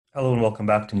Hello and welcome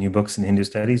back to New Books in Hindu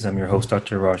Studies. I'm your host,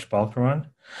 Dr. Raj Balkaran.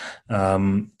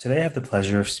 Today I have the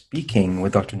pleasure of speaking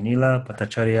with Dr. Neela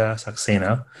Bhattacharya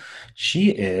Saxena. She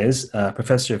is a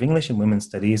professor of English and Women's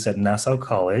Studies at Nassau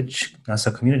College,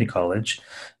 Nassau Community College,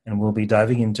 and we'll be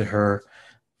diving into her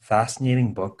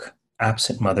fascinating book,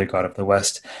 Absent Mother, God of the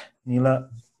West. Neela,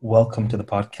 welcome to the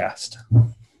podcast.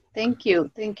 Thank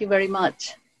you. Thank you very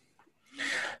much.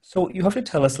 So you have to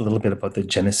tell us a little bit about the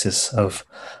genesis of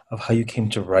how you came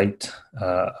to write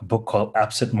a book called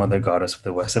Absent Mother, Goddess of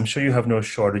the West. I'm sure you have no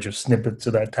shortage of snippets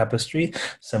of that tapestry,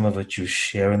 some of it you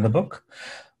share in the book.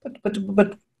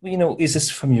 But is this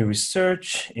from your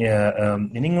research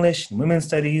in English, in women's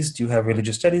studies? Do you have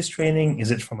religious studies training?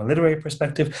 Is it from a literary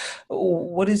perspective?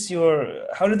 How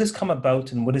did this come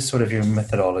about, and what is sort of your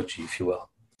methodology, if you will?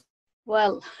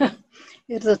 Well, I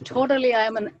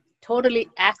am a totally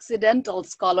accidental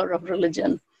scholar of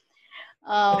religion.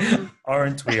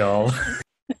 Aren't we all?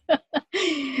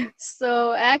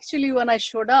 So actually, when I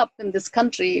showed up in this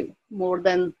country more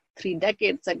than 3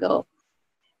 decades ago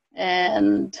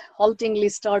and haltingly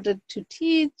started to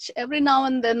teach, every now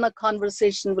and then a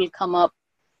conversation will come up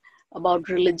about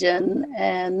religion.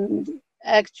 And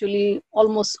actually,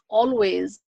 almost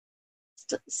always,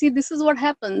 see, this is what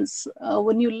happens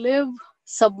when you live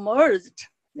submerged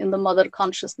in the mother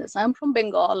consciousness. I'm from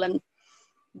Bengal, and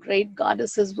great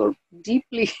goddesses were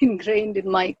deeply ingrained in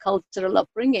my cultural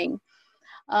upbringing.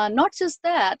 Not just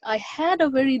that, I had a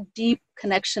very deep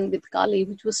connection with Kali,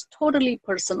 which was totally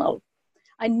personal.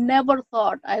 I never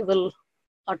thought I will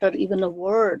utter even a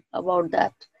word about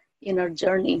that inner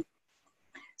journey.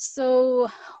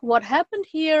 So what happened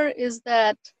here is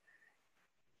that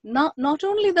not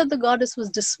only that the goddess was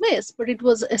dismissed, but it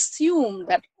was assumed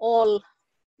that all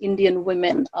Indian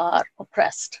women are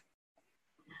oppressed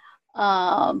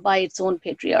by its own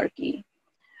patriarchy.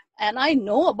 And I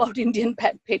know about Indian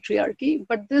patriarchy,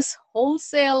 but this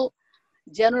wholesale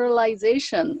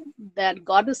generalization that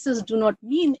goddesses do not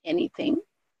mean anything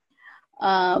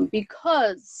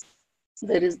because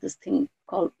there is this thing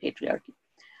called patriarchy.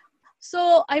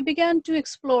 So I began to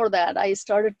explore that. I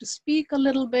started to speak a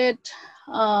little bit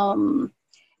and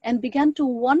began to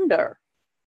wonder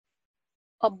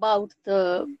about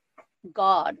the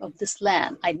God of this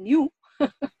land. I knew,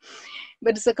 but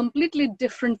it's a completely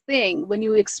different thing when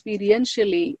you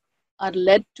experientially are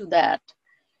led to that.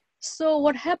 So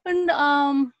what happened,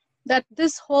 that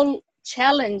this whole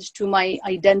challenge to my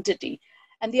identity,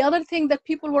 and the other thing that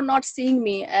people were not seeing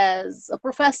me as a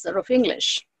professor of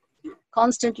English.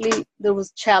 Constantly there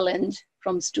was challenge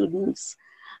from students.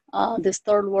 This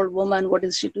third world woman, what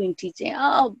is she doing teaching?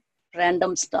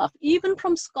 Random stuff, even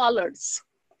from scholars,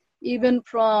 even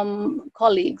from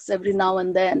colleagues every now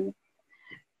and then.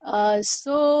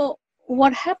 So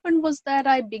what happened was that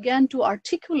I began to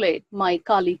articulate my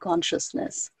Kali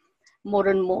consciousness more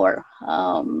and more.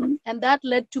 And that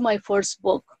led to my first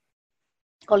book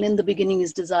called In the Beginning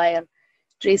is Desire,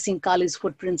 Tracing Kali's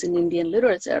Footprints in Indian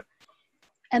Literature.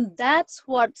 And that's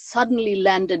what suddenly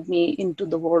landed me into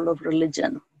the world of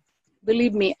religion.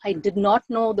 Believe me, I did not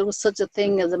know there was such a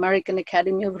thing as American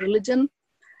Academy of Religion.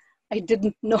 I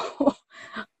didn't know.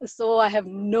 So I have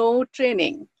no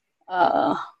training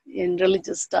in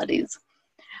religious studies.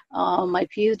 My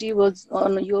PhD was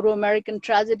on Euro-American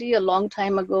tragedy a long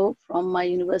time ago from my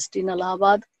university in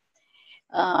Allahabad.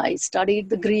 I studied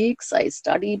the Greeks. I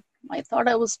thought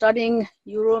I was studying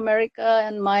Euro-America,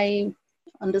 and my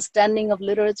understanding of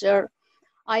literature.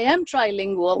 I am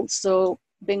trilingual, so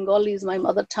Bengali is my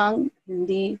mother tongue.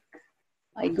 Hindi,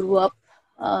 I grew up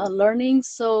learning.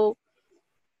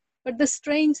 But the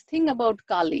strange thing about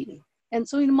Kali, and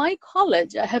so in my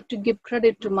college, I have to give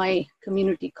credit to my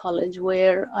community college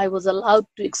where I was allowed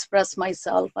to express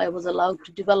myself. I was allowed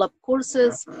to develop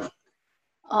courses.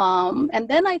 And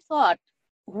then I thought,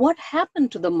 what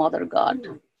happened to the mother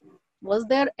god? Was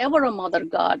there ever a mother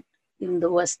god in the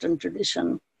Western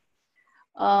tradition?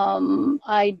 When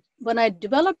I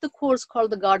developed the course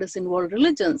called The Goddess in World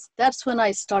Religions, that's when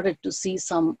I started to see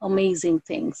some amazing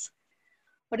things.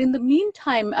 But in the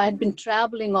meantime, I had been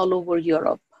traveling all over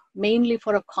Europe, mainly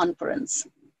for a conference,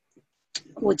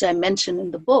 which I mentioned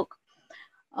in the book.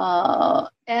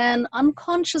 And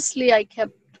unconsciously, I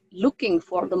kept looking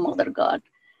for the mother god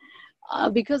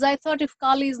because I thought if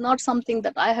Kali is not something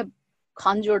that I have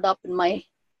conjured up in my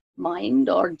mind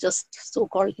or just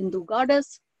so-called Hindu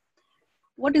goddess,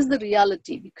 what is the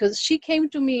reality? Because she came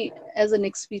to me as an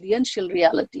experiential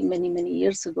reality many, many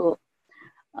years ago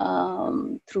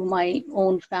through my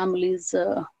own family's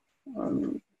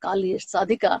Kali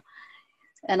Sadhika,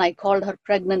 and I called her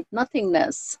pregnant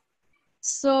nothingness.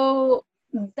 So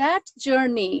that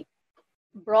journey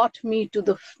brought me to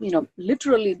the,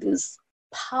 literally this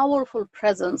powerful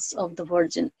presence of the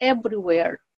Virgin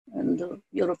everywhere in the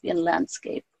European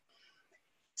landscape.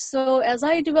 So as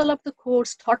I developed the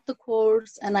course, taught the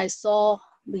course, and I saw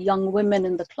the young women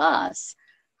in the class,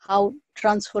 how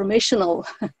transformational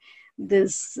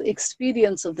this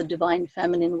experience of the divine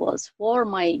feminine was for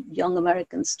my young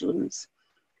American students.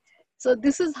 So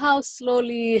this is how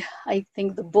slowly I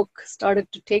think the book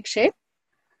started to take shape.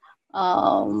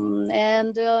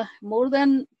 And more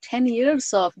than 10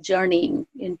 years of journeying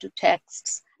into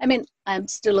texts. I mean, I'm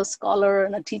still a scholar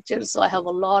and a teacher, so I have a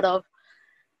lot of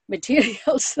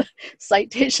materials,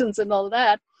 citations and all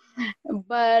that.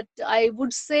 But I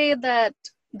would say that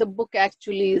the book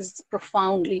actually is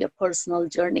profoundly a personal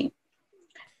journey.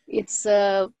 It's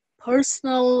a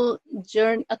personal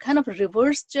journey, a kind of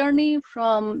reverse journey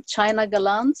from China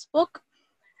Galant's book.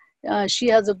 She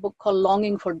has a book called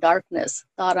Longing for Darkness,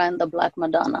 Tara and the Black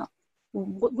Madonna,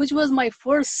 which was my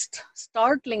first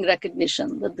startling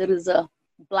recognition that there is a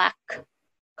black,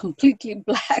 completely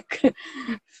black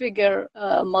figure,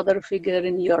 mother figure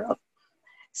in Europe.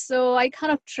 So I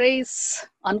kind of trace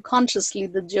unconsciously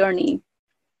the journey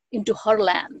into her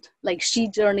land, like she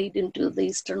journeyed into the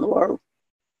Eastern world.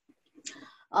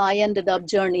 I ended up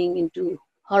journeying into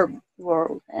her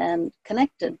world and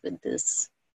connected with this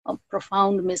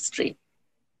profound mystery.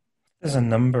 There's a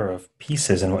number of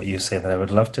pieces in what you say that I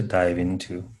would love to dive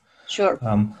into. Sure.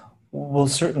 We'll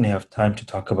certainly have time to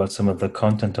talk about some of the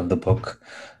content of the book.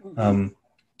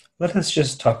 Let us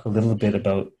just talk a little bit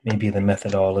about maybe the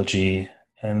methodology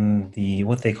and the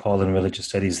what they call in religious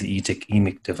studies the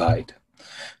etic-emic divide.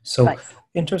 So right.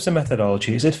 In terms of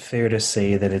methodology, is it fair to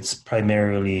say that it's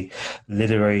primarily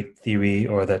literary theory,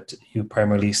 or that you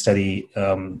primarily study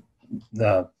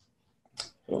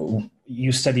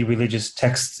you study religious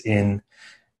texts in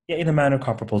a manner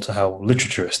comparable to how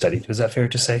literature is studied? Is that fair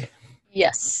to say?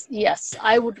 Yes.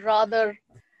 I would rather,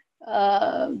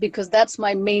 because that's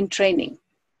my main training.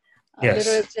 Yes.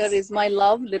 Literature is my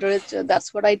love. Literature,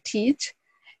 that's what I teach.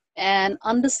 And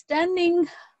understanding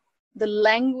the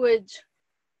language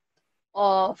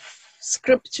of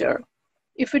scripture,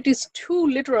 if it is too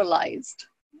literalized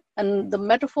and the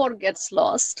metaphor gets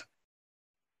lost,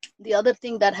 the other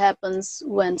thing that happens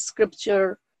when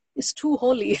scripture is too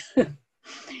holy.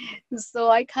 So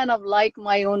I kind of like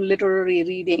my own literary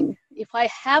reading. If I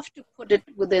have to put it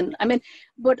within,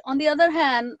 but on the other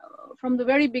hand, from the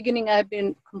very beginning, I've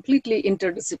been completely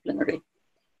interdisciplinary.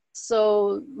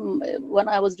 So when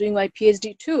I was doing my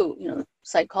PhD too,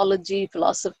 psychology,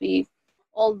 philosophy,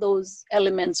 all those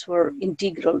elements were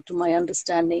integral to my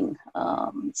understanding.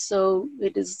 So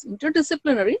it is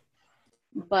interdisciplinary,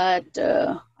 but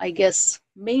I guess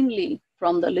mainly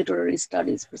from the literary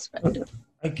studies perspective.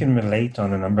 I can relate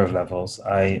on a number of levels.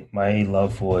 My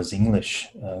love was English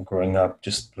growing up,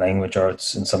 just language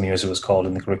arts. In some years it was called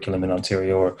in the curriculum in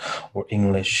Ontario, or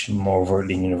English more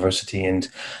overtly in university. And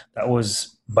that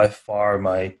was by far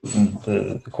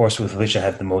the course with which I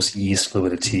had the most ease,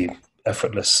 fluidity,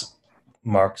 effortless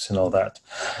marks and all that.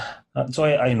 So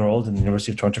I enrolled in the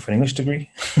University of Toronto for an English degree.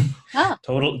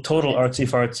 Total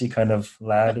artsy-fartsy kind of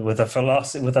lad with a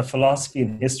philosophy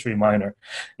and history minor.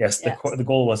 Yes. The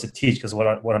goal was to teach, because what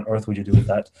on earth would you do with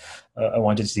that? I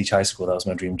wanted to teach high school. That was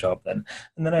my dream job then.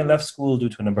 And then I left school due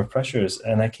to a number of pressures,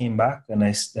 and I came back and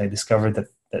I discovered that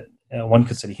one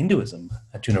could study Hinduism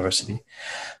at university.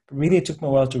 But really, it took me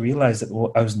a while to realize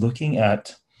that I was looking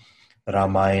at the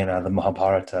Ramayana, the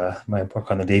Mahabharata, my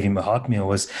book on the Devi Mahatmya,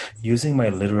 was using my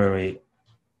literary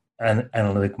and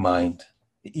analytic mind,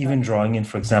 even drawing in,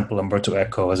 for example, Umberto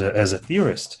Eco as a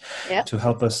theorist, to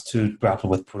help us to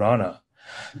grapple with Purana.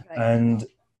 Right. And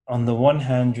on the one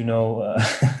hand,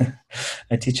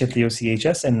 I teach at the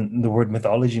OCHS, and the word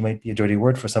mythology might be a dirty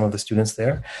word for some of the students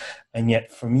there, and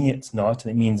yet for me it's not,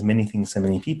 and it means many things to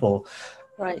many people.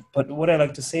 Right. But what I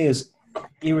like to say is,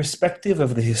 irrespective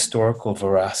of the historical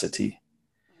veracity,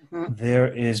 there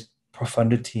is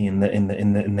profundity in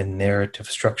the narrative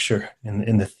structure,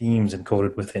 in the themes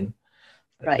encoded within,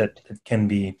 that can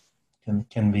be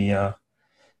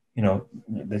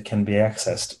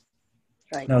accessed.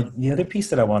 Right. Now, the other piece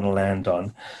that I want to land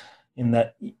on, in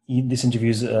that this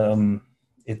interview is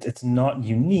it's not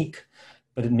unique,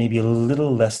 but it may be a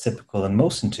little less typical than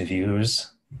most interviewees,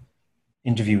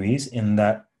 in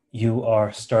that you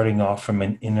are starting off from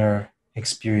an inner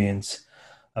experience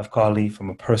of Kali, from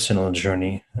a personal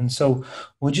journey. And so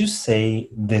would you say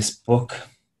this book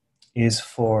is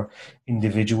for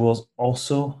individuals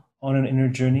also on an inner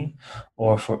journey,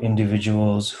 or for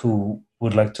individuals who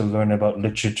would like to learn about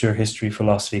literature, history,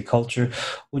 philosophy, culture?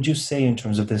 Would you say, in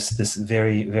terms of this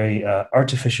very, very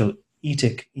artificial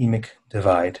etic-emic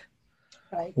divide.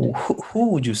 Right. Who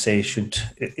would you say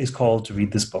is called to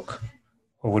read this book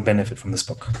or would benefit from this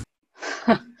book?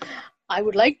 I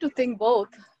would like to think both,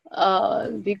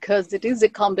 because it is a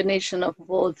combination of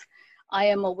both. I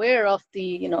am aware of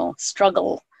the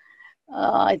struggle.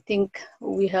 I think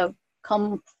we have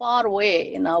come far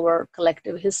away in our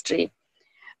collective history.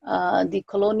 The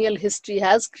colonial history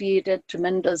has created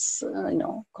tremendous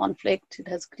conflict. It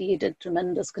has created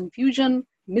tremendous confusion,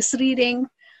 misreading,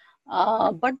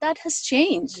 but that has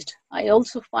changed. I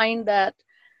also find that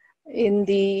in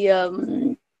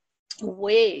the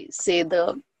way, say,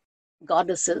 the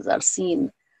goddesses are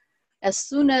seen, as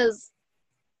soon as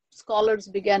scholars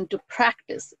began to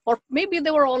practice, or maybe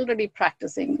they were already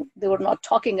practicing, they were not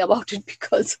talking about it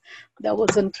because that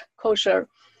wasn't kosher.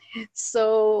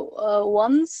 So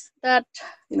once that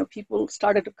people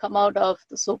started to come out of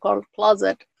the so-called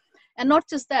closet, and not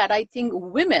just that, I think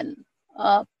women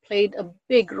played a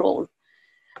big role.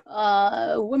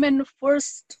 Women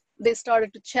first, they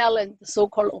started to challenge the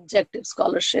so-called objective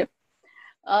scholarship.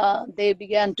 They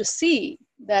began to see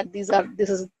that this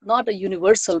is not a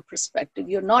universal perspective.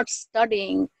 You're not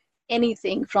studying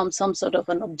anything from some sort of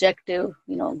an objective,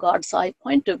 God's eye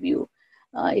point of view.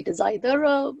 It is either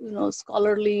a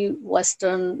scholarly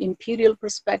Western imperial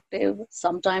perspective.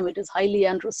 Sometimes it is highly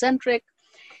androcentric.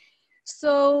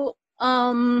 So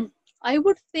I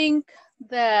would think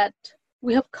that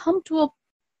we have come to a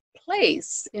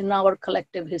place in our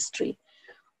collective history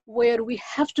where we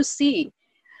have to see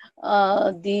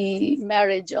the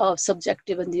marriage of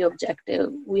subjective and the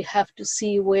objective. We have to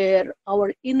see where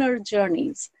our inner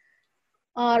journeys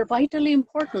are vitally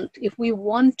important if we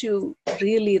want to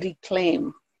really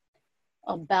reclaim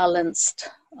a balanced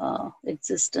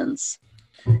existence.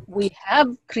 We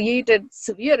have created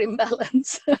severe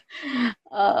imbalance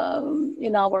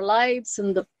in our lives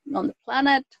and on the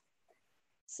planet.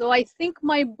 So I think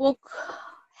my book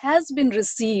has been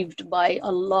received by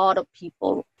a lot of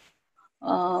people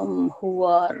who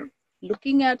are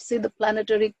looking at, say, the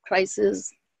planetary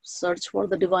crisis, search for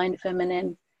the divine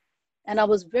feminine. And I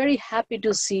was very happy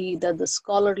to see that the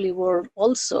scholarly world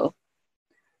also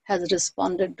has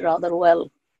responded rather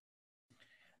well.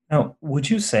 Now, would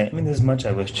you say, there's much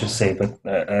I wish to say, but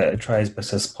I try as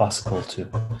best as possible to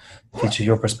feature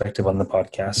your perspective on the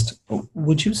podcast.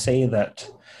 Would you say that,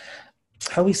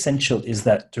 how essential is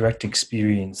that direct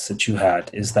experience that you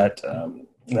had? Is that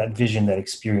that vision, that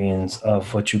experience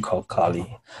of what you call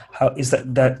Kali? How is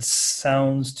that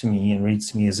sounds to me and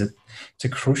reads to me as it's a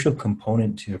crucial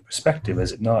component to your perspective,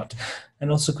 is it not?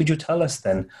 And also, could you tell us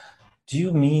then, do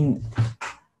you mean,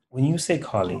 when you say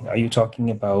Kali, are you talking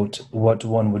about what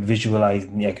one would visualize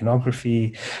in the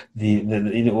iconography,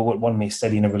 what one may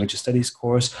study in a religious studies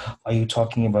course? Are you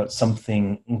talking about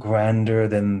something grander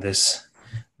than this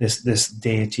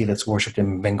deity that's worshipped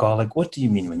in Bengal? Like, what do you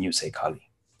mean when you say Kali?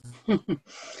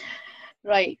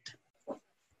 Right.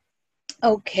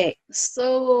 Okay.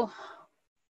 So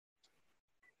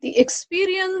the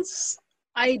experience,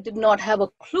 I did not have a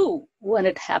clue when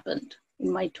it happened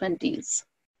in my 20s.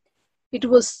 It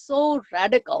was so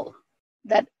radical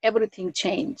that everything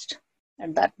changed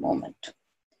at that moment.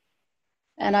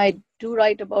 And I do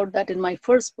write about that in my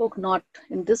first book, not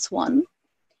in this one.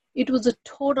 It was a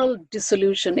total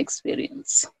dissolution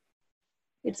experience.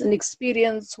 It's an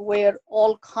experience where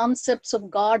all concepts of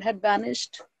God had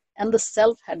vanished and the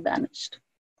self had vanished.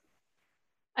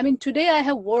 Today I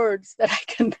have words that I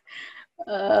can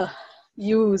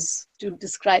use to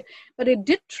describe, but it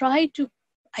did try to,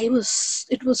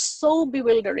 it was so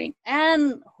bewildering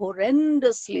and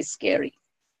horrendously scary.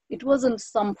 It wasn't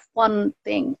some fun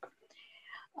thing.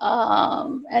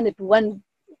 And it went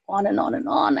on and on and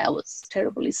on. I was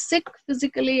terribly sick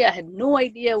physically. I had no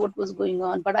idea what was going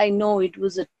on, but I know it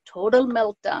was a total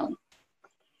meltdown.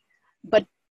 But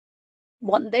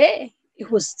one day, it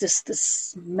was just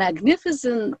this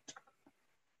magnificent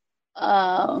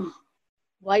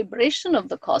vibration of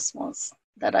the cosmos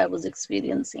that I was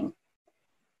experiencing.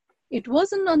 It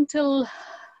wasn't until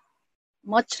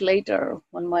much later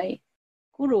when my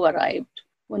guru arrived,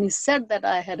 when he said that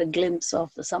I had a glimpse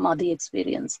of the Samadhi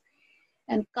experience.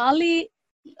 And Kali,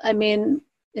 in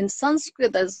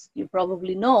Sanskrit, as you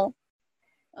probably know,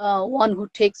 one who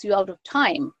takes you out of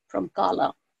time from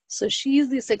Kala. So she is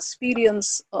this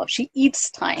experience of, she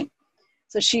eats time.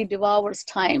 So she devours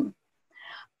time.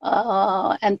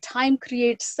 And time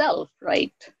creates self,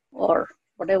 right? Or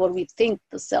whatever we think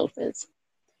the self is.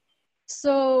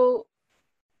 So,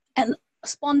 and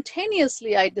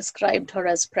spontaneously, I described her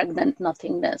as pregnant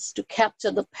nothingness to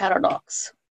capture the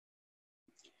paradox.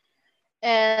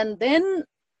 And then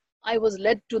I was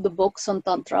led to the books on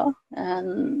Tantra,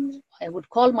 and I would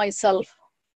call myself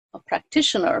a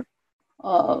practitioner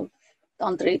of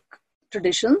tantric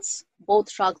traditions, both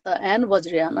Shakta and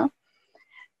Vajrayana,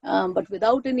 but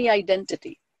without any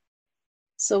identity.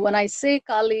 So when I say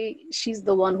Kali, she's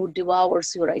the one who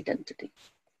devours your identity.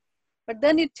 But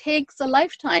then it takes a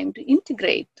lifetime to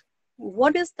integrate.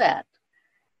 What is that?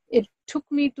 It took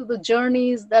me to the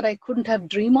journeys that I couldn't have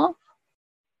dreamed of.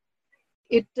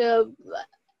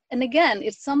 And again,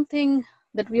 it's something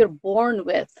that we are born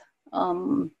with.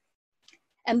 And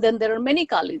then there are many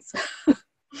Kalis.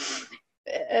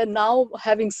 And now,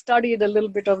 having studied a little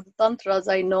bit of the Tantras,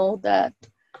 I know that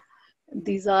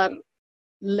these are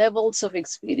levels of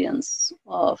experience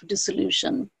of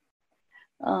dissolution.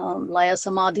 Laya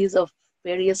Samadhis of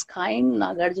various kind.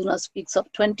 Nagarjuna speaks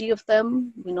of 20 of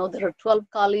them. We know there are 12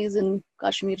 Kalis in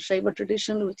Kashmir Shaiva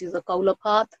tradition, which is a Kaula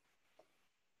path.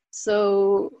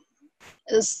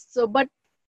 But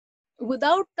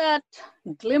without that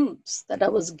glimpse that I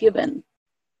was given,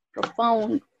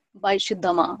 profound by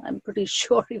Siddhama, I'm pretty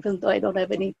sure, even though I don't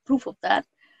have any proof of that,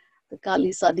 the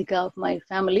Kali Sadhika of my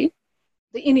family,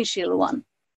 the initial one,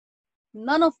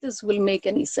 none of this will make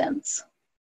any sense.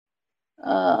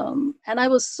 And I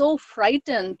was so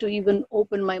frightened to even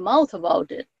open my mouth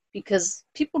about it, because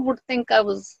people would think I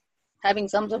was having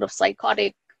some sort of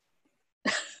psychotic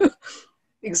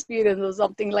experience or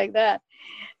something like that.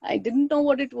 I didn't know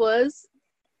what it was.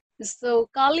 So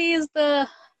Kali is the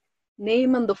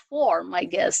name and the form, I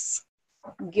guess,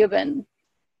 given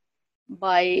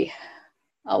by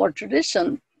our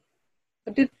tradition.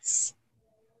 But it's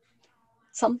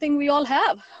something we all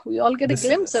have. We all get a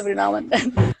glimpse every now and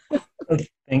then.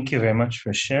 Thank you very much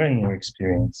for sharing your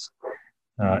experience.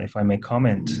 If I may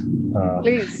comment,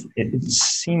 please. It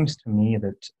seems to me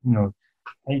that,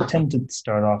 I tend to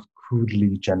start off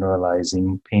crudely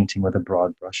generalizing, painting with a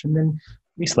broad brush, and then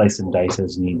we slice and dice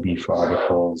as need be for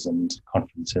articles and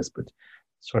conferences, but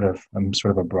I'm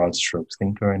sort of a broad strokes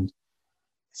thinker, and it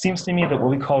seems to me that what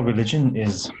we call religion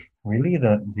is really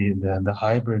the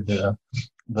hybrid, the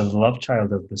love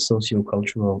child of the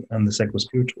socio-cultural and the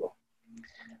psycho-spiritual.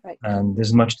 Right. And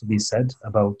there's much to be said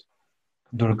about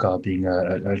Durga being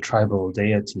a tribal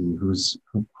deity who's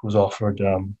offered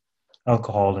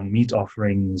alcohol and meat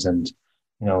offerings, and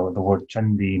the word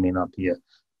Chandi may not be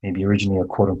maybe originally a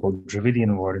quote-unquote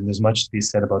Dravidian word, and there's much to be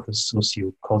said about the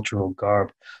socio-cultural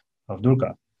garb of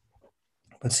Durga.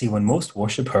 But see, when most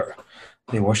worship her,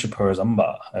 they worship her as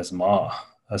Amba, as Ma,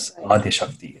 as Adi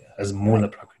Shakti, as Mula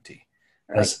Prakriti,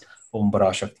 as Om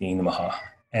Parashakti Namaha.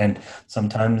 And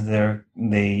sometimes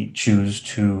they choose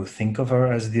to think of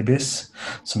her as the abyss.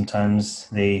 Sometimes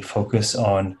they focus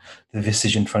on the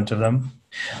visage in front of them.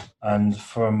 And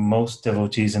for most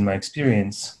devotees, in my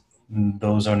experience,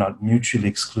 those are not mutually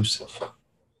exclusive.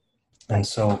 And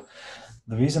so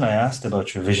the reason I asked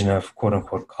about your vision of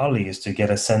quote-unquote Kali is to get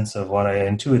a sense of what I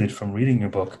intuited from reading your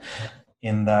book,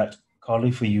 in that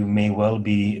Kali for you may well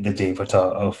be the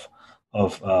Devata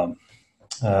of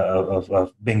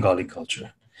Bengali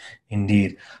culture.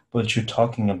 Indeed, but you're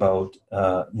talking about,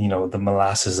 the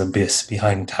molasses abyss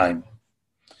behind time.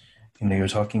 You're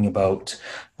talking about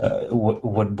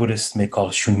what Buddhists may call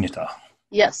shunyata.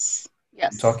 Yes. You're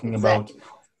talking about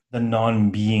the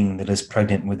non-being that is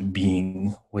pregnant with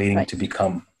being, waiting to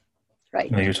become. Right.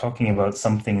 You're talking about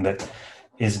something that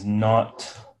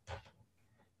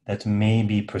may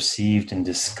be perceived and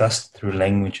discussed through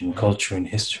language and culture and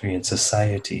history and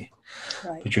society.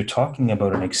 Right. But you're talking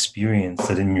about an experience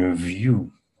that, in your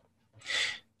view,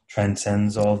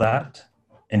 transcends all that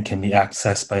and can be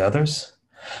accessed by others.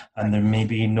 And there may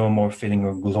be no more fitting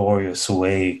or glorious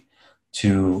way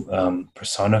to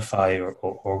personify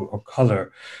or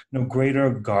color, no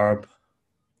greater garb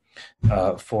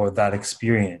for that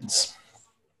experience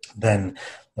than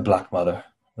the Black Mother,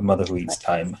 the mother who eats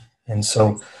time. And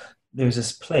so there's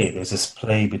this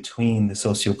play between the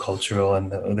sociocultural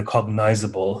and the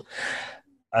cognizable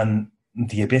and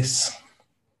the abyss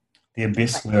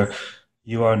where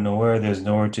you are nowhere, there's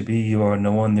nowhere to be, you are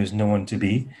no one, there's no one to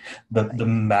be, the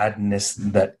madness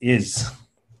that is,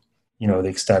 the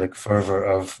ecstatic fervor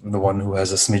of the one who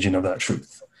has a smidgen of that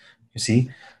truth, you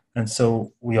see? And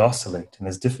so we oscillate, and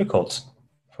it's difficult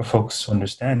for folks to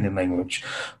understand in language.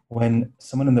 When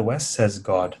someone in the West says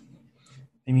God,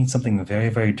 they mean something very,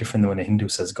 very different than when a Hindu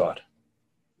says God.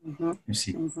 Mm-hmm. You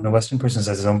see, when a Western person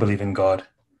says, I don't believe in God,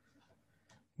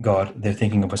 they're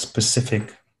thinking of a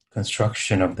specific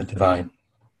construction of the divine,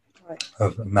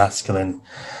 of the masculine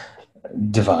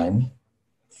divine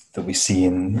that we see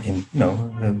in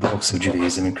the books of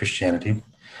Judaism and Christianity.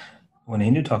 When a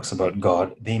Hindu talks about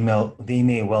God, they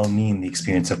may well mean the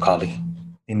experience of Kali.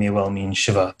 They may well mean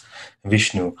Shiva,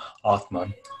 Vishnu,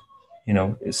 Atman.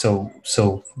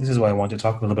 So this is why I want to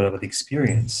talk a little bit about the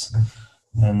experience.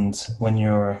 And when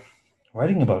you're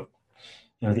writing about,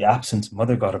 the absent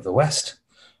mother god of the West,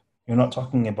 you're not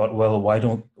talking about, well, why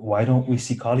don't we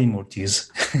see Kali Murtis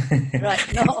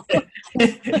Right. No,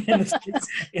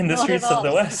 in the streets not at of the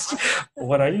all. West?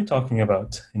 What are you talking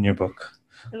about in your book?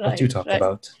 What do you Right, talk right.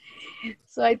 about?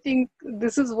 So I think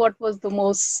this is what was the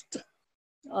most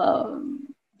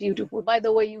beautiful. By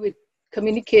the way, you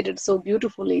communicated so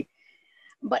beautifully.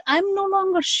 But I'm no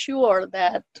longer sure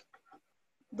that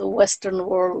the Western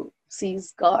world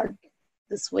sees God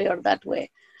this way or that way,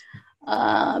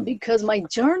 because my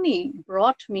journey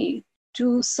brought me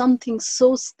to something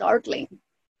so startling.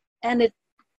 And it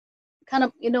kind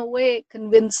of, in a way,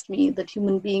 convinced me that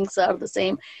human beings are the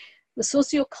same. The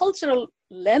sociocultural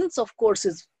lens, of course,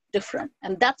 is different.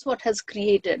 And that's what has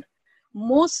created.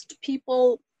 Most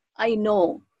people I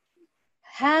know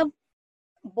have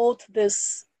both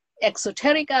this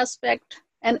exoteric aspect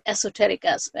and esoteric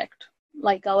aspect,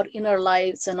 like our inner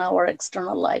lives and our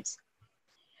external lives.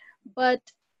 But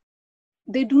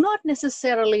they do not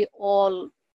necessarily all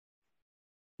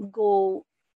go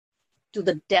to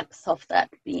the depth of that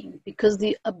being, because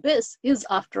the abyss is,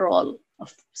 after all, a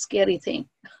scary thing.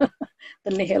 The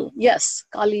nihil. Yes,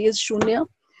 Kali is Shunya,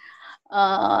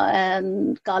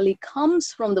 and Kali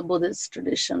comes from the Buddhist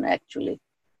tradition, actually.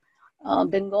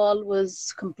 Bengal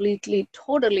was completely,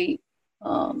 totally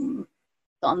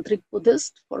Tantric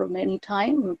Buddhist for many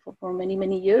time, for many,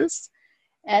 many years.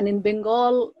 And in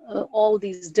Bengal, all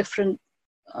these different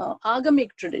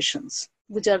agamic traditions,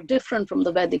 which are different from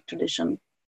the Vedic tradition,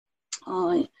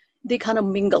 they kind of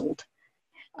mingled.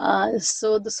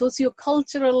 So the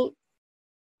sociocultural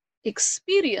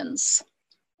experience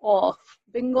of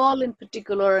Bengal in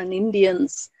particular and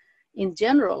Indians in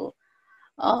general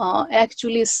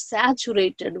actually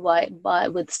saturated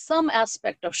with some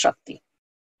aspect of Shakti.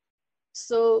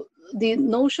 So the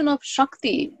notion of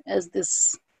Shakti as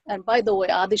this, and by the way,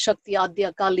 Adi Shakti,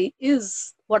 Adya Kali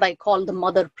is what I call the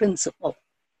mother principle.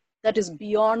 That is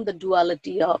beyond the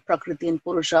duality of Prakriti and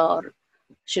Purusha or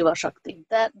Shiva Shakti.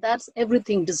 That's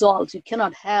everything dissolves. You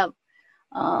cannot have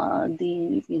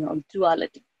the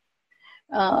duality.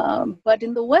 But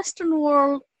in the Western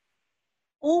world,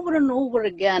 over and over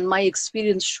again, my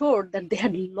experience showed that they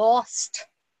had lost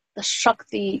the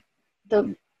Shakti,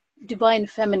 the divine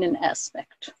feminine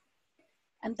aspect.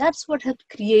 And that's what had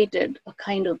created a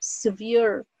kind of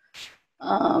severe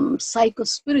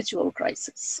psycho-spiritual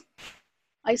crisis.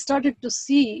 I started to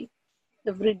see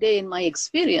every day in my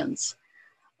experience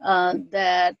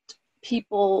that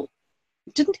people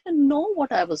didn't even know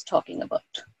what I was talking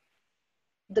about.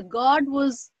 The God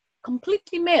was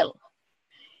completely male.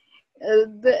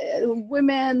 The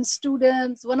women,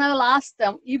 students, when I will ask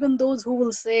them, even those who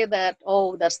will say that,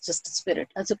 oh, that's just a spirit.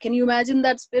 And so can you imagine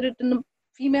that spirit in a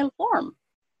female form?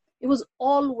 It was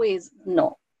always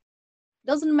no.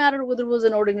 Doesn't matter whether it was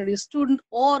an ordinary student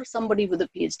or somebody with a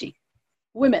PhD.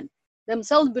 Women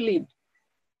themselves believed.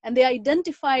 And they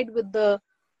identified with the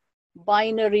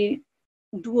binary,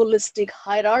 dualistic,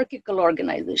 hierarchical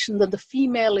organization that the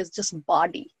female is just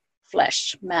body,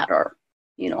 flesh, matter,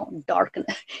 dark.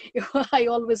 I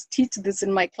always teach this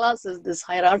in my classes, this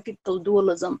hierarchical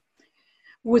dualism,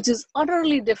 which is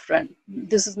utterly different.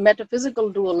 This is metaphysical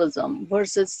dualism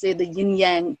versus, say, the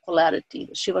yin-yang polarity,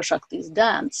 the Shiva Shakti's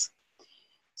dance.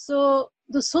 So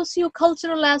the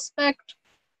sociocultural aspect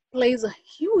plays a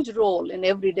huge role in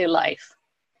everyday life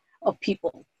of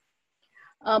people.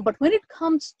 But when it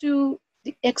comes to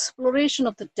the exploration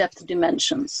of the depth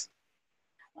dimensions,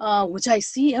 which I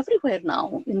see everywhere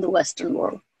now in the Western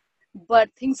world, but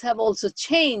things have also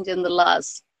changed in the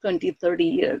last 20, 30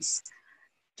 years.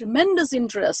 Tremendous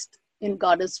interest in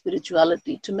goddess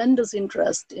spirituality, tremendous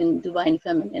interest in divine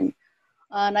feminine.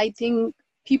 And I think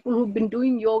people who've been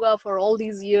doing yoga for all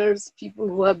these years, people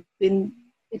who have been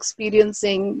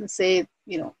experiencing, say,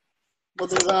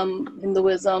 Buddhism,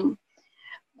 Hinduism,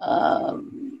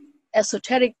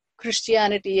 esoteric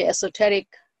Christianity, esoteric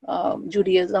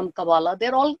Judaism, Kabbalah,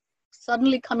 they're all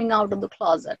suddenly coming out of the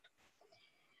closet.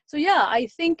 So yeah, I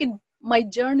think my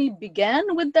journey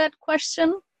began with that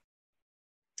question,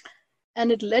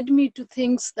 and it led me to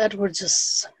things that were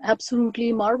just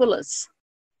absolutely marvelous.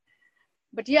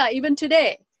 But yeah, even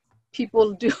today,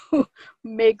 people do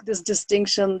make this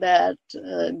distinction that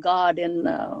God in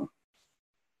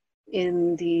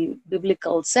the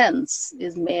biblical sense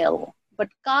is male. But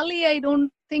Kali, I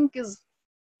don't think is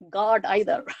God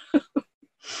either,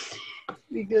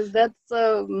 because that's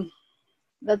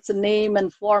a name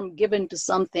and form given to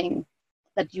something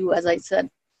that you, as I said,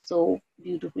 so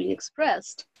beautifully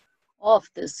expressed, of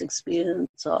this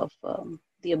experience of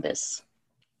the abyss,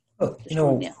 Well, the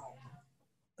Shunya.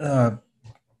 uh,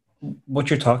 what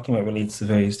you're talking about relates to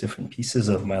various different pieces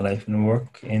of my life and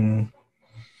work. In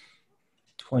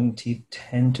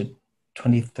 2010 to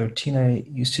 2013, I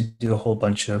used to do a whole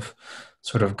bunch of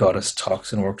sort of goddess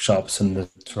talks and workshops in the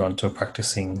Toronto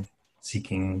practicing,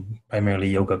 seeking primarily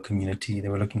yoga community. They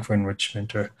were looking for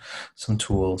enrichment or some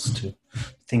tools to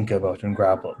think about and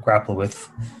grapple with.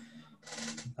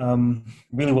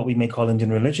 Really what we may call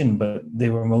Indian religion, but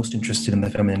they were most interested in the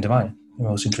feminine divine. They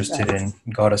were most interested Right. in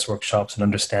goddess workshops and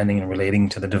understanding and relating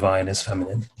to the divine as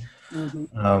feminine.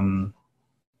 Mm-hmm.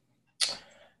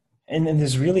 And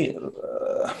there's really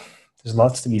there's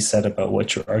lots to be said about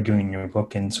what you're arguing in your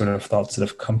book and sort of thoughts that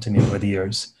have come to me over the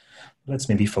years. Let's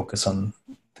maybe focus on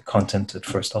the content at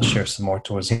first. I'll share some more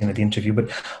towards the end of the interview. But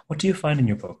what do you find in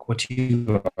your book? What do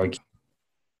you argue?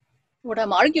 What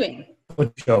I'm arguing?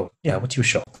 What show? Yeah, what do you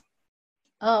show?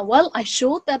 Well, I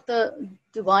showed that the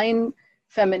divine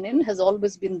feminine has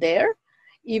always been there,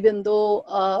 even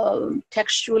though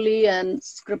textually and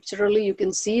scripturally you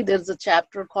can see there's a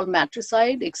chapter called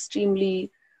matricide,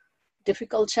 extremely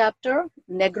difficult chapter.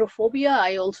 Negrophobia,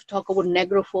 I also talk about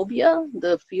negrophobia,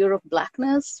 the fear of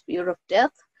blackness, fear of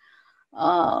death.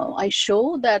 I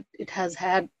show that it has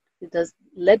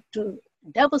led to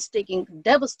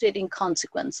devastating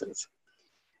consequences.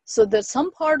 So there's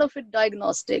some part of it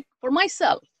diagnostic for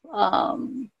myself.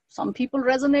 Some people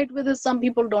resonate with it, some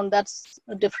people don't. That's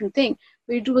a different thing.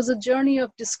 But it was a journey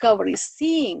of discovery,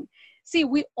 See,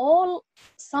 we all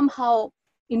somehow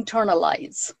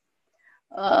internalize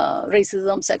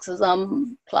racism,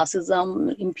 sexism,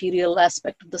 classism, imperial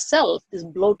aspect of the self, this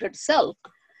bloated self.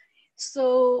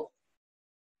 So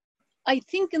I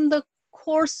think in the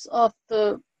course of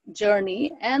the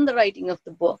journey and the writing of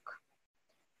the book,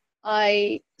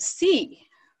 I see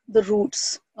the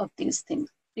roots of these things,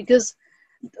 because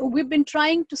we've been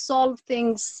trying to solve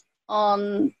things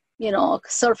on, a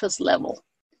surface level.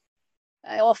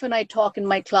 I talk in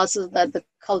my classes that the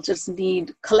cultures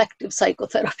need collective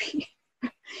psychotherapy.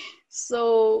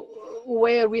 So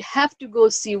where we have to go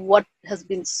see what has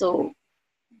been so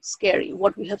scary,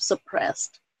 what we have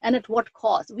suppressed, and at what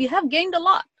cost. We have gained a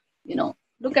lot,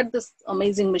 Look at this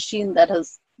amazing machine that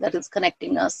is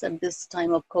connecting us at this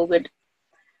time of COVID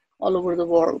all over the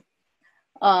world.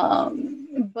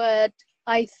 But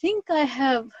I think I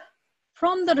have,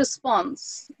 from the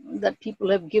response that people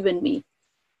have given me,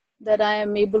 that I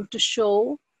am able to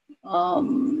show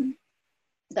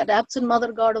that absent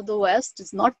Mother God of the West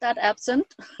is not that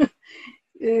absent.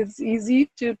 It's easy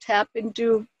to tap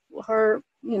into her,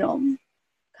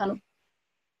 kind of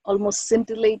almost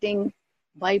scintillating,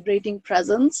 vibrating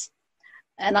presence.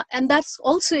 And that's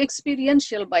also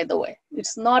experiential, by the way.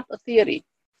 It's not a theory.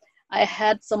 I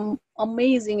had some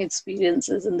amazing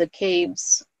experiences in the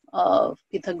caves of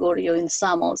Pythagoreio in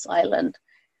Samos Island,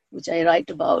 which I write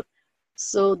about.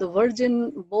 So the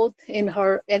Virgin, both in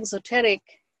her exoteric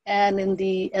and in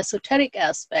the esoteric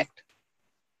aspect,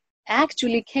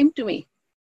 actually came to me.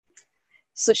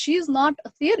 So she's not a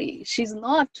theory. She's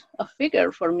not a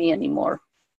figure for me anymore.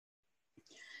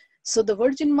 So the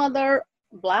Virgin Mother,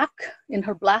 Black, in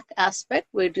her Black aspect,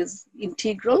 where it is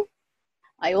integral.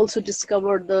 I also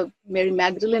discovered the Mary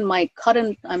Magdalene.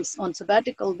 I'm on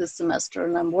sabbatical this semester,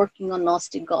 and I'm working on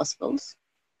Gnostic Gospels.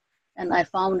 And I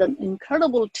found an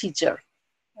incredible teacher.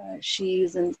 She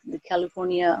is in the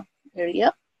California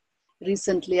area.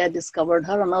 Recently, I discovered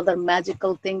her, another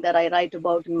magical thing that I write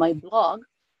about in my blog.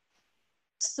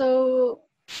 So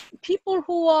people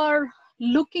who are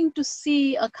looking to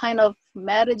see a kind of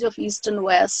marriage of East and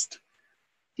West,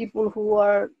 people who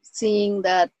are seeing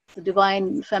that the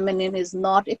divine feminine is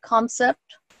not a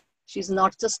concept, she's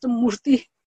not just a murti,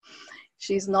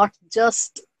 she's not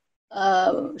just,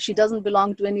 she doesn't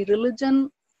belong to any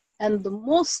religion, and the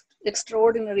most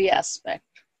extraordinary aspect,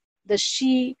 that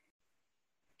she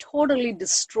totally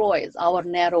destroys our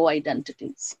narrow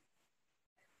identities.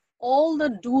 All the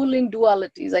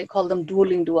dualities, I call them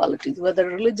dueling dualities, whether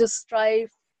religious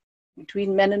strife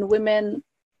between men and women,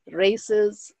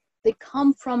 races, they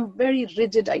come from very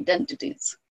rigid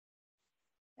identities.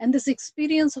 And this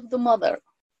experience of the mother,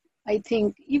 I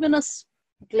think even a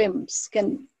glimpse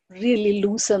can really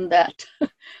loosen that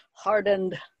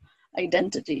hardened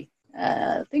identity.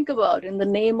 Think about, in the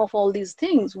name of all these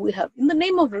things, in the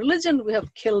name of religion, we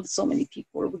have killed so many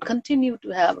people. We continue to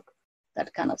have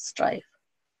that kind of strife.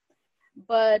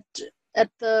 But at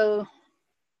the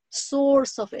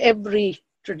source of every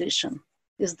tradition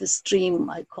is the stream,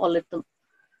 I call it the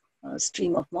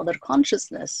stream of mother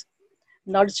consciousness,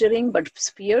 nurturing but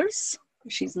fierce.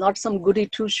 She's not some goody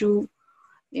two-shoe,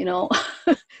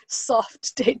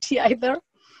 soft deity either.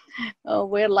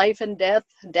 where life and death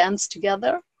dance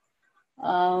together.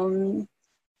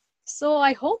 So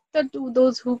I hope that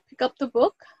those who pick up the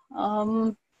book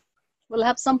will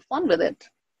have some fun with it.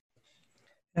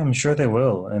 I'm sure they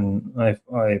will. And I,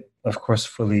 of course,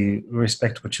 fully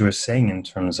respect what you were saying in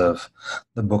terms of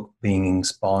the book being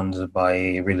spawned by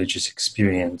a religious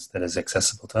experience that is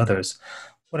accessible to others.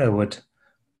 What I would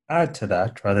add to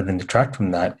that, rather than detract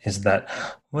from that, is that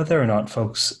whether or not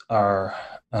folks are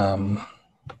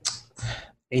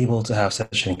able to have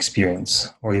such an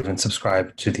experience or even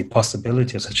subscribe to the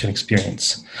possibility of such an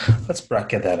experience, let's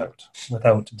bracket that out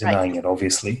without denying it,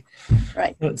 obviously.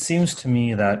 Right. It seems to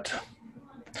me that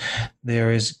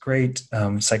there is great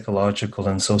psychological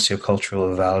and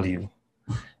sociocultural value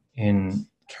in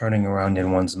turning around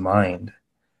in one's mind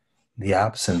the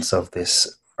absence of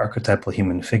this archetypal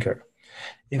human figure.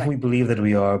 If we believe that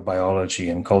we are biology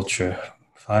and culture,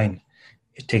 fine.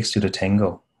 It takes two to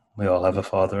tango. We all have a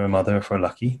father and mother if we're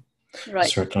lucky. Right.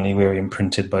 Certainly we're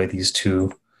imprinted by these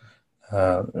two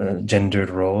gendered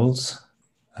roles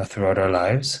throughout our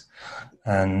lives.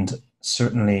 And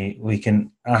certainly we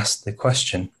can ask the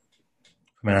question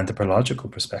from an anthropological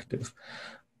perspective,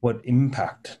 what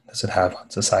impact does it have on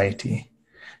society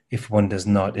if one does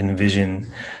not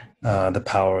envision the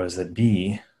powers that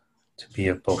be to be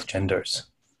of both genders,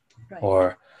 right,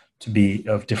 or to be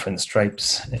of different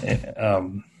stripes?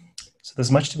 So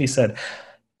there's much to be said.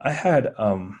 I had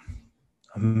a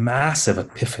massive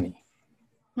epiphany,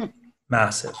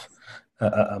 massive,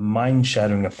 a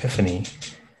mind-shattering epiphany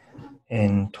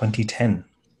in 2010.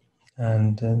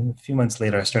 And a few months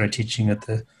later, I started teaching at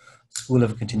the School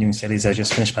of Continuing Studies. I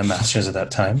just finished my master's at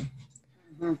that time.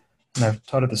 Mm-hmm. And I've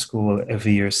taught at the school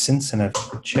every year since, and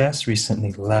I've just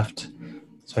recently left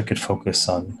so I could focus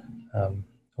on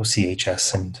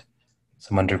OCHS and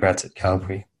some undergrads at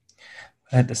Calgary.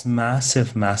 I had this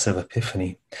massive, massive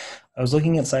epiphany. I was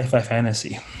looking at sci-fi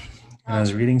fantasy, and I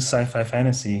was reading sci-fi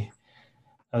fantasy.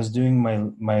 I was doing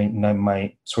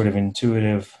my sort of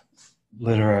intuitive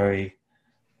literary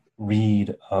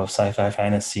read of sci-fi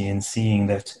fantasy and seeing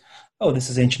that, oh, this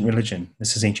is ancient religion.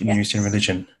 This is ancient Near Eastern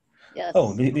religion. Yes.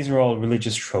 Oh, these are all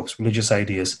religious tropes, religious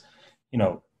ideas. You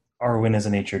know, Arwen is a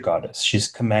nature goddess. She's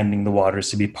commanding the waters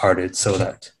to be parted so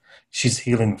that she's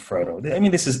healing Frodo. I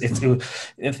mean,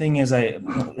 the thing is, I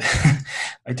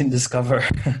didn't discover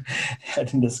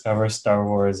Star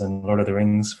Wars and Lord of the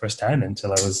Rings firsthand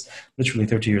until I was literally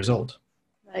 30 years old.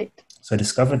 Right. So I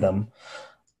discovered them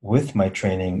with my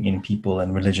training in people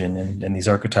and religion and these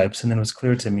archetypes. And then it was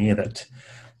clear to me that,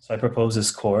 so I proposed this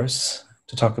course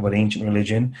to talk about ancient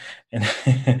religion and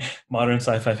modern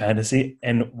sci-fi fantasy.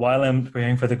 And while I'm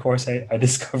preparing for the course, I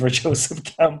discovered Joseph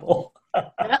Campbell.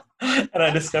 And I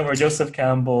discovered Joseph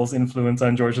Campbell's influence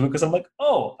on George Lucas. I'm like,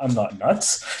 oh, I'm not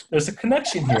nuts. There's a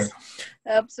connection here.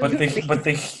 Absolutely. But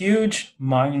the huge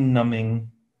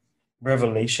mind-numbing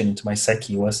revelation into my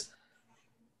psyche was,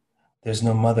 there's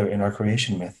no mother in our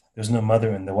creation myth. There's no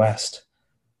mother in the West.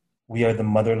 We are the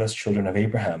motherless children of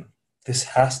Abraham. This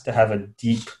has to have a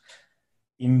deep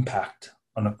impact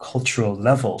on a cultural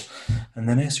level. And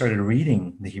then I started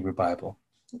reading the Hebrew Bible.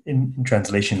 In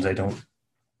translations, I don't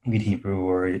read Hebrew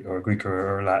or Greek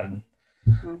or Latin.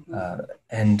 Mm-hmm.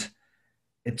 And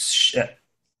I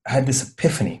had this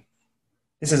epiphany.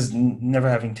 This is never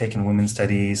having taken women's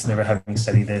studies, never having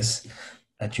studied this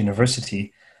at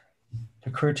university. It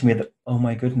occurred to me that, oh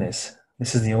my goodness,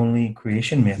 this is the only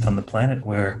creation myth on the planet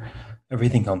where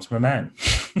everything comes from a man.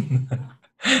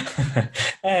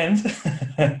 And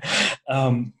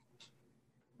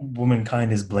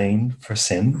womankind is blamed for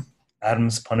sin.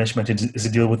 Adam's punishment is to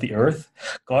deal with the earth.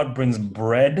 God brings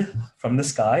bread from the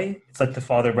sky. It's like the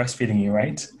father breastfeeding you,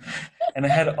 right? And I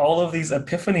had all of these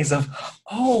epiphanies of,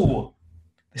 oh,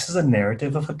 this is a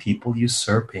narrative of a people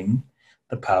usurping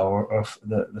the power of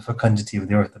the fecundity of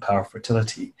the earth, the power of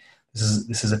fertility.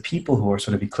 This is a people who are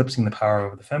sort of eclipsing the power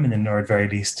of the feminine, or at very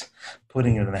least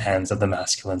putting it in the hands of the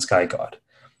masculine sky god.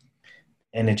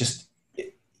 And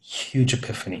huge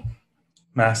epiphany,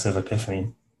 massive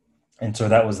epiphany. And so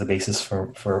that was the basis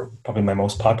for probably my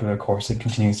most popular course at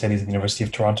Continuing Studies at the University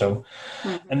of Toronto.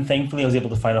 Mm-hmm. And thankfully I was able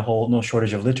to find no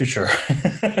shortage of literature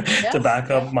to back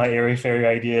up my airy-fairy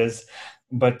ideas.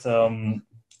 But there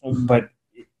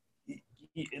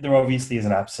obviously is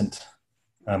an absent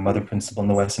mother principle in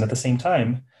the West. And at the same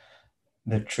time,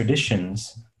 the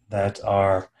traditions that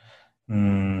are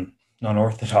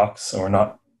non-orthodox or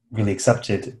not really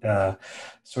accepted,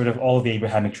 sort of all of the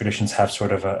Abrahamic traditions have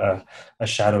sort of a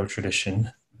shadow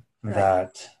tradition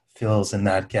that fills in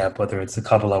that gap, whether it's the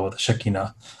Kabbalah or the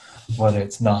Shekinah, whether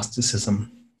it's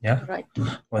Gnosticism,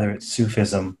 whether it's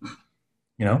Sufism,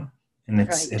 And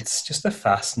Right. it's just a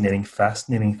fascinating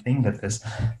thing that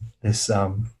this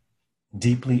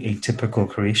deeply atypical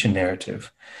creation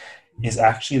narrative is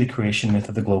actually the creation myth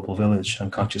of the global village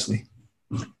unconsciously.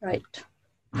 Right.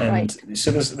 And Right.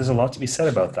 so there's a lot to be said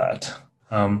about that.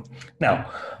 Now,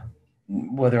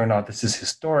 whether or not this is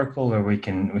historical, or we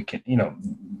can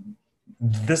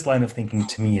this line of thinking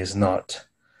to me is not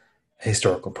a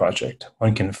historical project.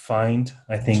 One can find,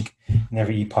 I think, in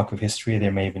every epoch of history,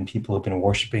 there may have been people who've been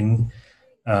worshiping,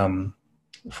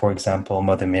 for example,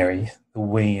 Mother Mary, the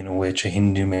way in which a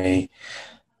Hindu may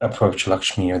approach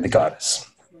Lakshmi or the goddess.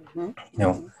 Mm-hmm. You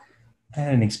know, I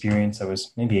had an experience. I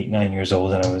was maybe 8, 9 years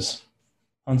old, and I was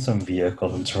on some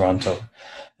vehicle in Toronto,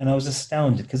 and I was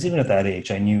astounded because even at that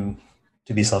age, I knew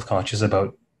to be self-conscious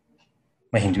about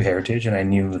my Hindu heritage, and I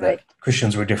knew Right. that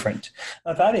Christians were different.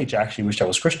 At that age, I actually wished I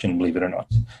was Christian, believe it or not,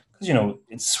 because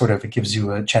it's sort of, it gives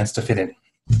you a chance to fit in,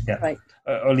 yeah, Right.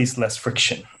 or at least less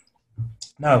friction.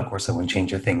 Now, of course, I wouldn't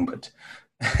change a thing, but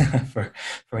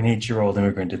for an 8-year-old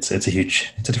immigrant, it's a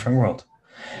different world.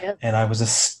 And Yes. I was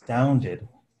astounded.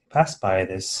 Passed by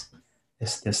this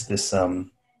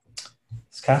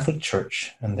Catholic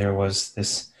church, and there was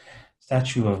this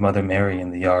statue of Mother Mary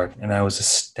in the yard, and I was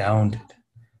astounded.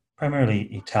 Primarily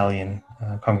Italian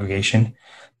congregation,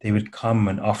 they would come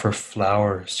and offer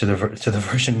flowers to the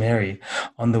Virgin Mary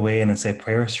on the way in and say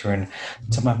prayers to her. And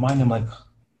to my mind, I'm like,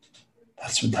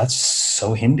 that's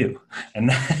so Hindu. And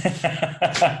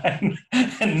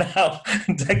and now,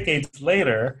 decades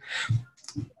later,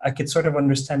 I could sort of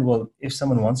understand. Well, if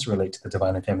someone wants to relate to the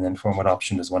divine and feminine form, what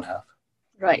option does one have?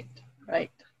 Right.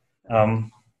 Right. Right.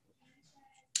 Um,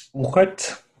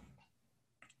 what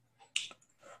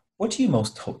what do you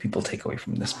most hope people take away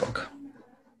from this book?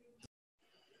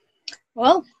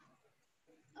 Well,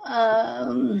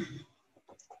 um,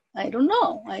 I don't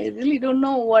know. I really don't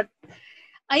know what.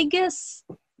 I guess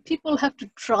people have to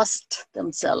trust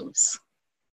themselves.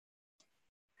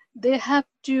 They have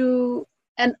to,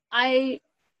 and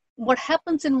what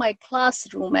happens in my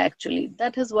classroom actually,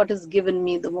 that is what has given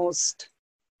me the most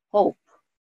hope.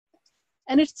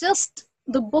 And it's just,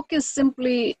 the book is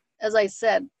simply, as I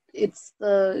said, it's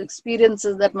the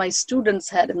experiences that my students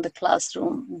had in the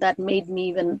classroom that made me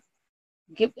even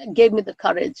gave me the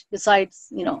courage,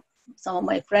 besides some of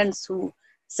my friends who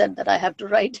said that I have to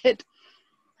write it.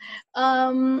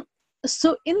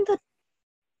 So in the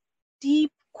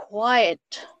deep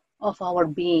quiet of our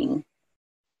being,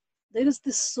 there is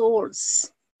this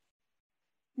source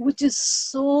which is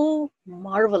so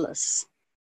marvelous.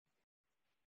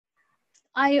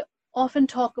 I often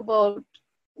talk about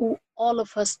all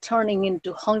of us turning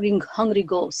into hungry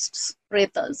ghosts,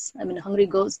 pretas. I mean, hungry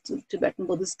ghosts, Tibetan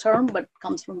Buddhist term, but it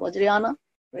comes from Vajrayana,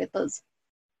 pretas.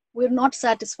 We're not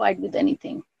satisfied with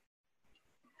anything.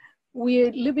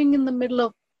 We're living in the middle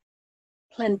of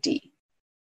plenty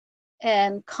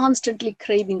and constantly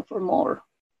craving for more.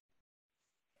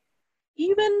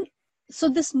 Even so,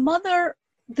 this mother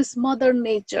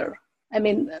nature, I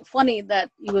mean, funny that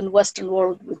even Western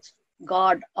world with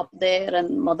God up there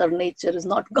and Mother Nature is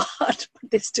not God, but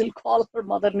they still call her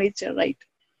Mother Nature, right?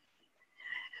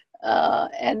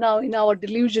 And now in our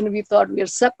delusion, we thought we are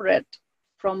separate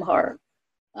from her.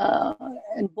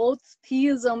 And both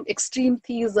theism, extreme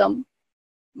theism,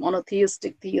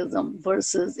 monotheistic theism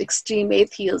versus extreme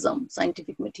atheism,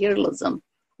 scientific materialism,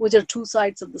 which are two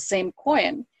sides of the same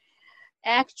coin,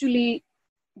 actually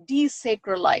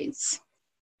desacralize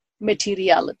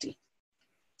materiality.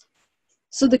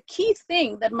 So the key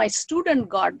thing that my student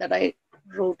got, that I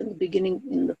wrote in the beginning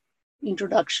in the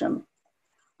introduction,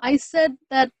 I said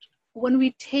that when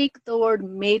we take the word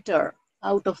mater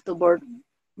out of the word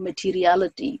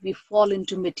materiality, we fall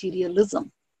into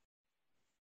materialism.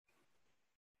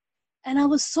 And I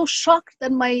was so shocked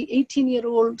that my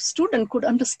 18-year-old student could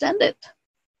understand it.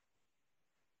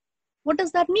 What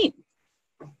does that mean?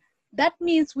 That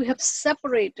means we have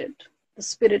separated the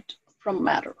spirit from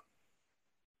matter.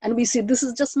 And we see this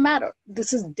is just matter.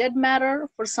 This is dead matter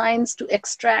for science to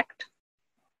extract.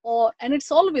 And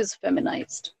it's always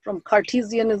feminized, from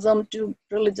Cartesianism to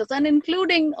religious, and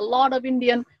including a lot of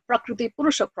Indian Prakriti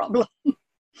Purusha problem.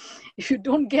 If you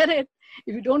don't get it,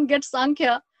 if you don't get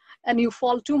Sankhya, and you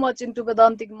fall too much into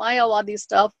Vedantic Mayavadi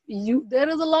stuff, there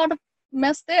is a lot of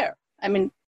mess there. I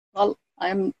mean, well,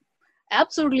 I'm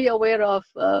absolutely aware of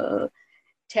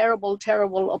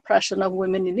terrible oppression of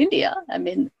women in India. I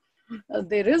mean,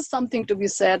 there is something to be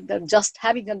said that just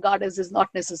having a goddess is not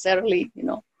necessarily,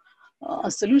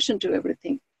 a solution to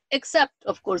everything, except,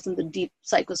 of course, in the deep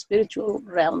psychospiritual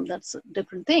realm. That's a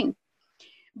different thing.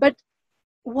 But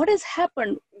what has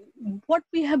happened, what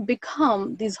we have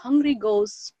become, these hungry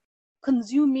ghosts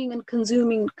consuming and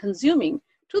consuming and consuming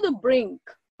to the brink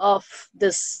of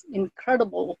this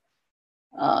incredible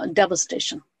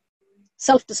devastation,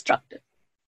 self-destructive.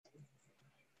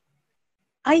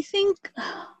 I think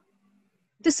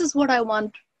this is what I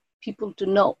want people to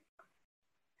know,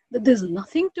 that there's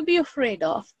nothing to be afraid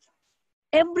of.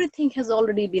 Everything has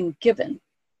already been given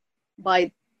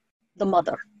by the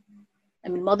mother. I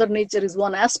mean, Mother Nature is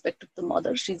one aspect of the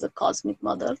mother. She's a cosmic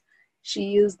mother.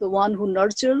 She is the one who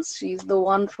nurtures. She's the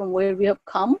one from where we have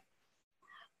come.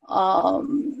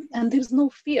 And there's no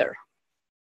fear.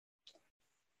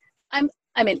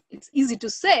 I mean, it's easy to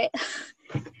say,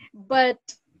 but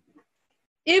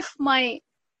if my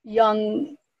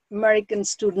young American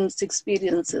students'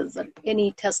 experiences are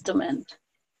any testament,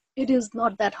 it is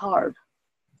not that hard.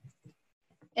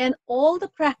 And all the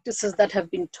practices that have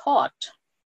been taught,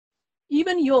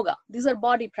 even yoga, these are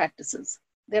body practices.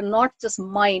 They're not just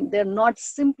mind. They're not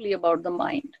simply about the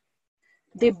mind.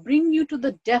 They bring you to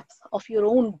the depth of your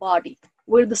own body,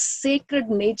 where the sacred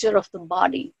nature of the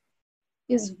body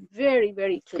is very,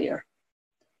 very clear.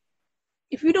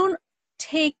 If you don't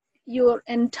take your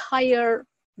entire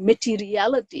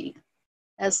materiality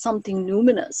as something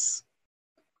numinous,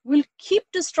 we'll keep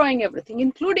destroying everything,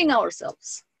 including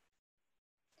ourselves.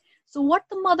 So what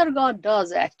the Mother God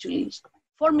does actually,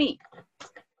 for me,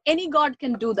 any God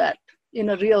can do that in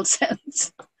a real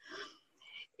sense,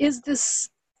 is this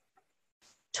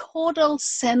total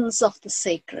sense of the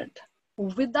sacred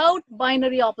without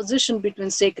binary opposition between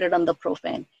sacred and the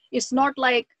profane. It's not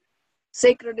like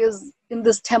sacred is in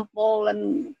this temple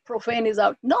and profane is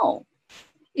out. No,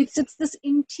 it's this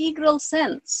integral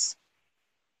sense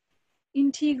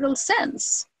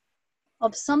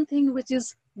of something which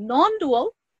is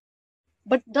non-dual,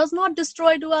 but does not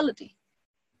destroy duality.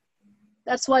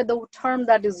 That's why the term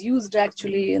that is used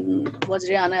actually in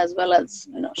Vajrayana as well as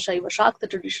Shaiva Shakta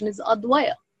tradition is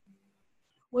Advaya,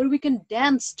 where we can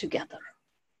dance together,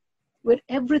 where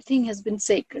everything has been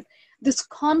sacred. This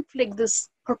conflict, this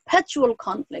perpetual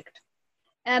conflict.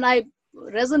 And I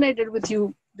resonated with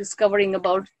you discovering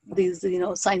about these,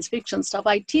 science fiction stuff.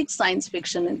 I teach science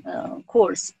fiction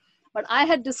course, but I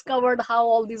had discovered how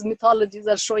all these mythologies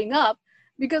are showing up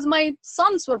because my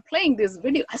sons were playing this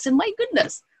video. I said, my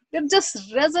goodness, they're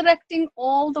just resurrecting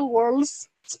all the world's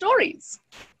stories,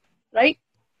 right?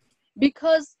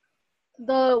 Because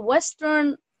the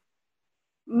Western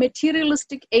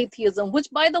materialistic atheism, which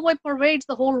by the way pervades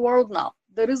the whole world now,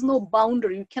 there is no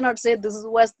boundary. You cannot say this is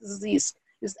West, this is East.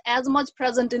 It's as much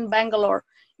present in Bangalore,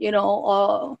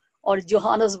 or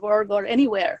Johannesburg or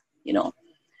anywhere,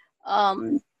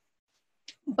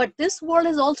 But this world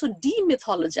is also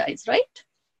demythologized, right?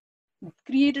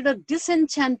 Created a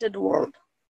disenchanted world,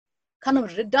 kind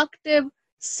of reductive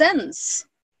sense,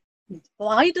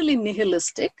 vitally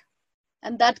nihilistic,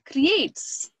 and that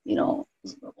creates,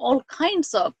 all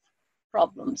kinds of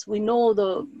problems. We know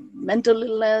the mental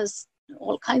illness,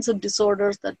 all kinds of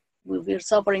disorders that we're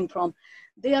suffering from.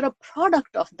 They are a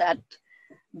product of that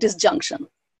disjunction.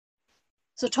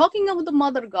 So talking about the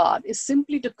Mother God is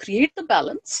simply to create the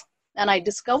balance. And I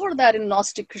discovered that in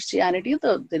Gnostic Christianity,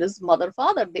 there is Mother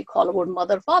Father. They call about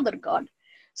Mother Father God.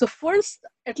 So first,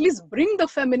 at least bring the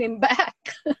feminine back.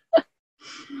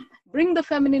 Bring the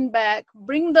feminine back.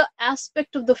 Bring the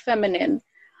aspect of the feminine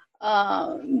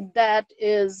that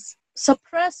is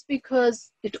suppressed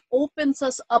because it opens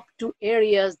us up to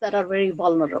areas that are very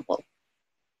vulnerable,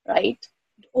 right?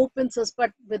 It opens us,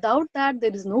 but without that,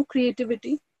 there is no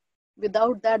creativity.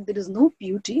 Without that, there is no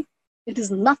beauty. It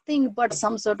is nothing but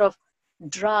some sort of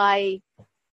dry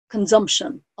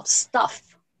consumption of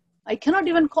stuff. I cannot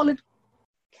even call it,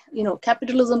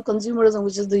 capitalism, consumerism,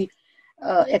 which is the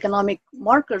economic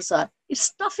markers are.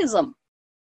 It's stuffism.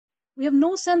 We have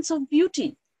no sense of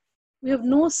beauty. We have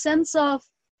no sense of,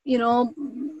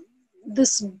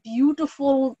 this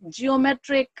beautiful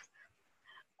geometric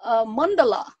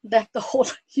mandala that the whole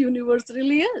universe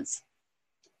really is.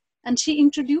 And she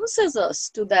introduces us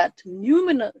to that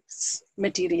numinous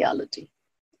materiality.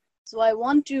 So I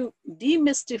want to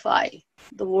demystify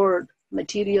the word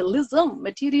materialism.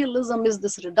 Materialism is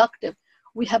this reductive.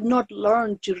 We have not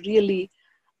learned to really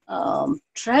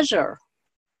treasure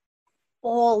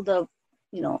all the,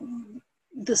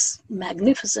 this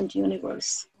magnificent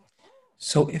universe.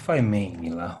 So if I may,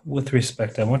 Neela, with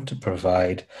respect, I want to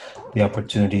provide the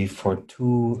opportunity for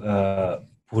two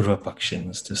Purva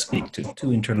Pakshins to speak to,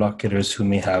 two interlocutors who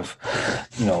may have,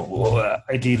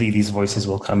 ideally these voices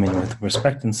will come in with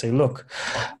respect and say, look,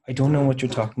 I don't know what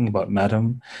you're talking about,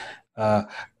 madam.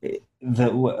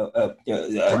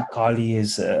 Kali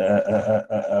is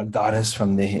a goddess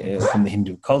from the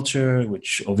Hindu culture,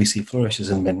 which obviously flourishes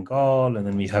in Bengal, and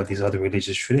then we have these other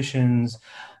religious traditions.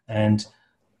 And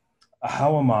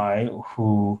how am I,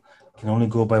 who can only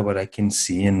go by what I can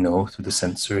see and know through the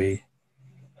sensory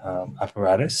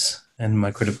apparatus and my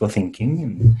critical thinking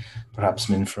and perhaps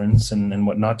some inference and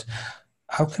whatnot,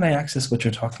 how can I access what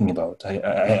you're talking about?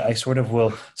 I sort of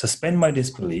will suspend my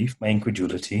disbelief, my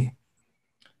incredulity,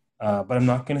 but I'm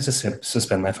not going to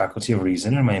suspend my faculty of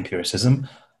reason or my empiricism.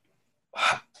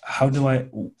 How do I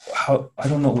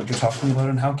don't know what you're talking about,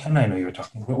 and how can I know you're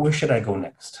talking about? Where should I go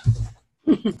next?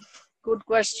 Good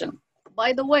question.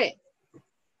 By the way,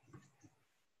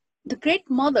 the Great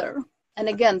Mother, and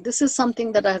again, this is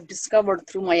something that I have discovered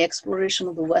through my exploration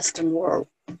of the Western world,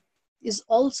 is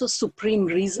also supreme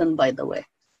reason, by the way,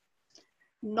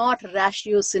 not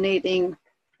ratiocinating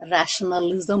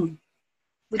rationalism,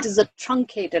 which is a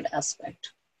truncated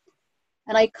aspect.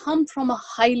 And I come from a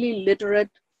highly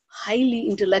literate, highly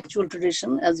intellectual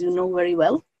tradition, as you know very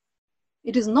well.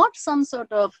 It is not some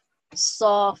sort of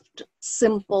soft,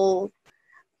 simple,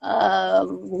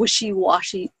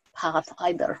 wishy-washy path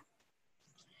either.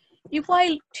 If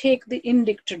I take the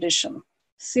Indic tradition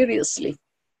seriously,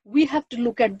 we have to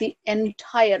look at the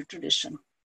entire tradition,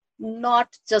 not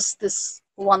just this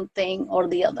one thing or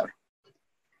the other.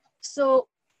 So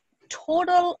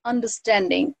total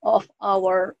understanding of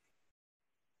our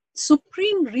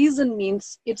supreme reason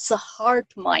means it's a heart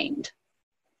mind.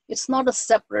 It's not a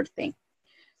separate thing.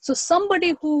 So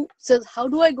somebody who says, how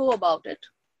do I go about it?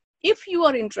 If you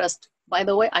are interested, by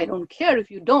the way, I don't care if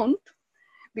you don't,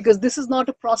 because this is not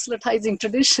a proselytizing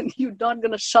tradition. You're not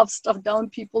going to shove stuff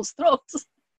down people's throats.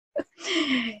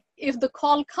 If the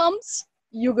call comes,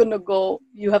 you're going to go.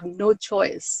 You have no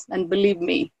choice. And believe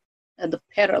me, at the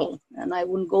peril, and I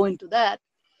wouldn't go into that,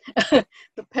 the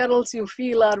perils you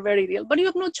feel are very real, but you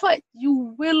have no choice.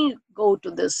 You will go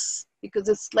to this because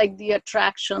it's like the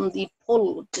attraction, the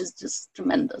pull is just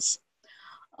tremendous.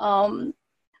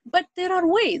 But there are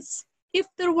ways. If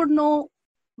there were no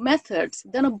methods,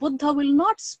 then a Buddha will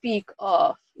not speak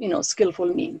of,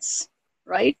 skillful means,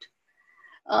 right?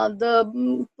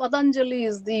 The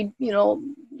Patanjalis, the,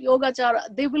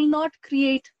 Yogacara, they will not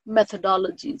create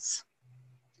methodologies.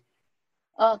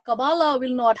 Kabbalah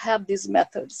will not have these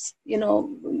methods.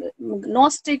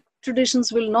 Gnostic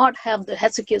traditions will not have the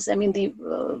Hesychus,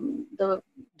 the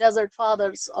desert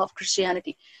fathers of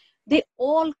Christianity. They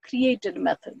all created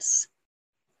methods,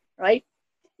 right?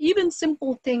 Even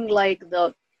simple thing like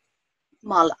the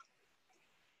mala.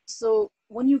 So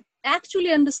when you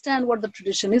actually understand what the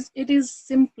tradition is, it is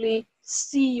simply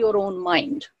see your own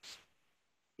mind.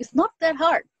 It's not that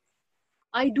hard.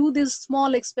 I do these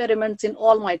small experiments in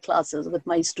all my classes with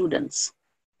my students.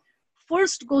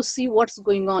 First, go see what's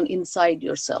going on inside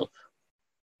yourself.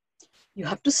 You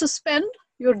have to suspend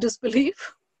your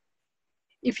disbelief.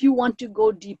 If you want to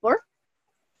go deeper,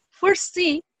 first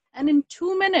see, and in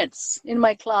 2 minutes in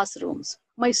my classrooms,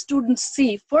 my students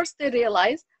see, first they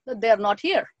realize that they're not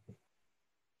here.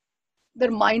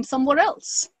 Their mind somewhere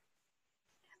else.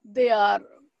 They are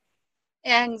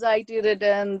anxiety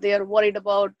ridden, they're worried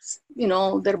about,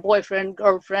 their boyfriend,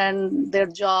 girlfriend, their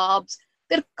jobs.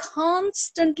 They're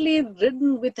constantly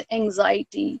ridden with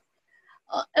anxiety,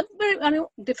 a very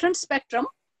different spectrum.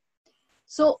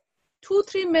 So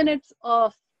 2-3 minutes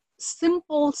of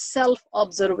simple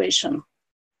self-observation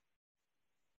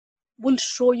will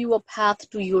show you a path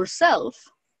to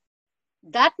yourself.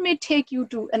 That may take you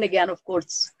to, and again, of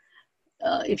course,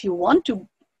 if you want to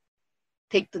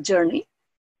take the journey,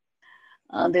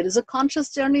 there is a conscious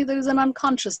journey, there is an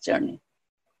unconscious journey.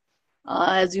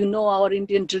 As you know, our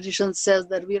Indian tradition says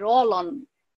that we're all on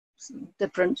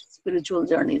different spiritual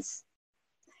journeys,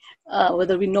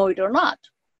 whether we know it or not.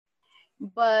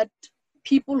 But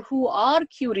people who are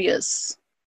curious,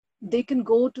 they can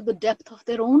go to the depth of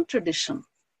their own tradition.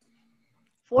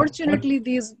 Fortunately,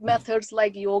 these methods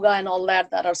like yoga and all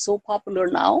that are so popular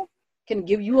now can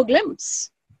give you a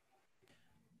glimpse.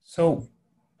 So,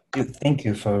 thank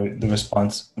you for the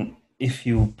response. If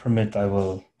you permit, I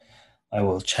will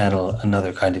channel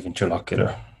another kind of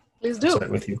interlocutor. Please do. I'll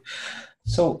start with you.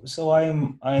 So I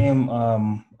am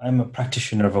I'm a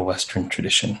practitioner of a Western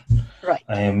tradition. Right.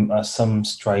 I am some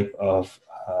stripe of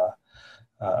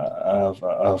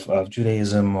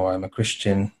Judaism, or I'm a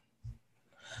Christian,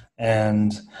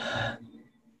 and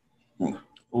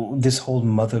this whole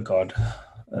mother god,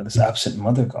 this absent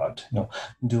mother god.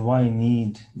 Do I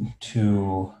need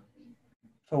to?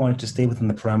 If I wanted to stay within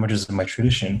the parameters of my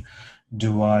tradition,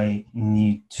 do I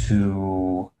need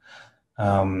to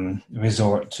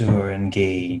resort to or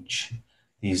engage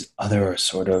these other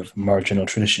sort of marginal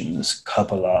traditions,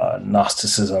 Kabbalah,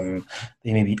 Gnosticism.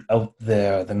 They may be out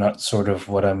there. They're not sort of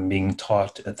what I'm being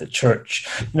taught at the church.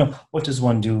 What does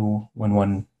one do when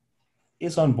one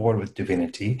is on board with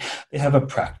divinity? They have a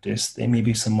practice. They may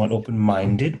be somewhat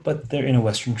open-minded, but they're in a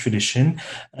Western tradition,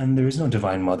 and there is no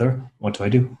divine mother. What do I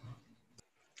do?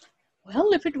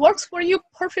 Well, if it works for you,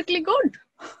 perfectly good.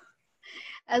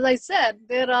 As I said,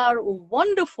 there are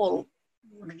wonderful,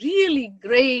 really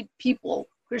great people,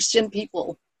 Christian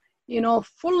people,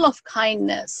 full of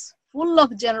kindness, full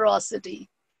of generosity,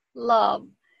 love.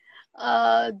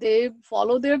 They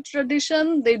follow their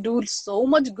tradition. They do so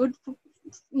much good,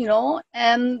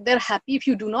 and they're happy. If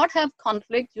you do not have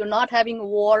conflict, you're not having a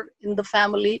war in the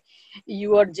family,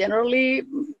 you are generally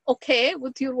okay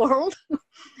with your world.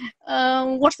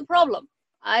 What's the problem?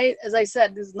 As I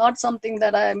said, this is not something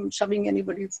that I'm shoving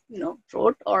anybody's,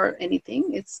 throat or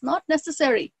anything. It's not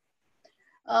necessary.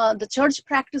 The church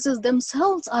practices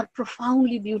themselves are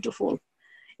profoundly beautiful.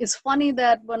 It's funny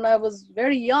that when I was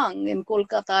very young in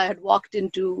Kolkata, I had walked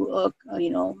into a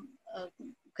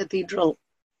cathedral,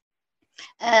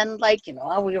 and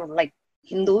we were like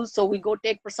Hindus, so we go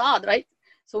take prasad, right?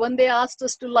 So when they asked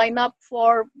us to line up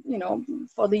for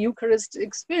the Eucharist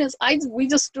experience, we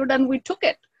just stood and we took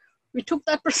it. We took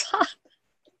that prasad,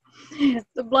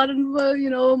 the blood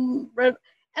and bread,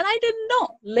 and I didn't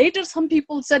know. Later, some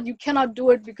people said you cannot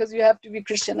do it because you have to be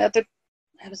Christian. I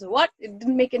was what? It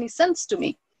didn't make any sense to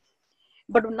me.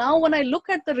 But now when I look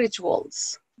at the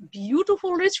rituals,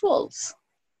 beautiful rituals,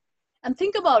 and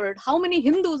think about it, how many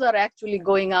Hindus are actually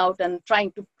going out and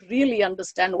trying to really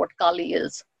understand what Kali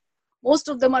is? Most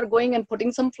of them are going and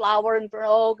putting some flower and,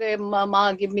 okay,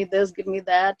 mama, give me this, give me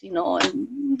that,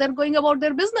 and they're going about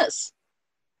their business.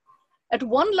 At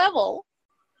one level,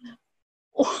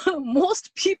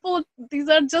 most people, these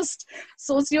are just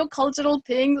socio-cultural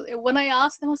things. When I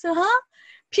ask them, I say,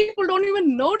 people don't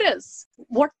even notice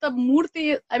what the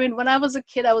murti is. I mean, when I was a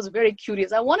kid, I was very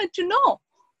curious. I wanted to know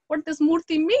what this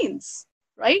murti means,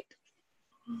 right?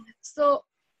 So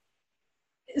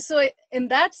in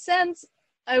that sense,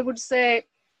 I would say,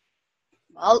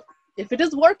 well, if it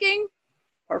is working,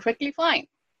 perfectly fine.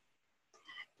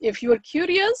 If you are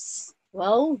curious,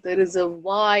 well, there is a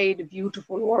wide,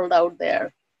 beautiful world out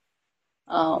there.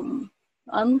 And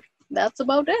that's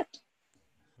about it.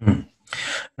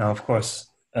 Now, of course,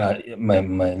 my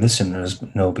listeners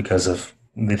know because of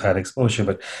they've had exposure,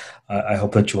 but I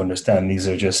hope that you understand these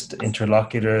are just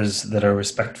interlocutors that are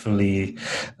respectfully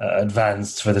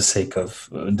advanced for the sake of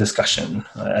discussion.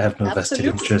 I have no vested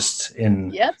interest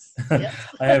in. Yes.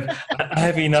 I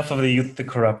have enough of the youth to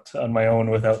corrupt on my own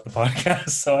without the podcast,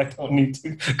 so I don't need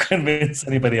to convince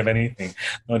anybody of anything,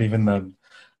 not even them.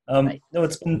 Right. No,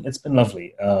 it's been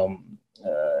lovely.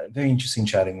 Very interesting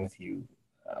chatting with you.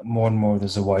 More and more,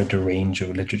 there's a wider range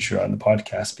of literature on the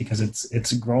podcast because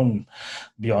it's grown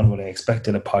beyond what I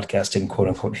expected a podcast in quote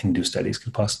unquote Hindu studies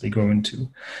could possibly grow into.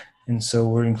 And so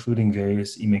we're including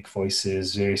various emic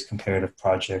voices, various comparative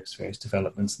projects, various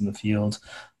developments in the field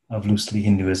of loosely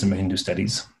Hinduism or Hindu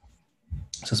studies.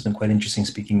 So it's been quite interesting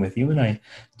speaking with you. And I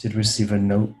did receive a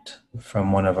note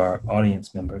from one of our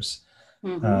audience members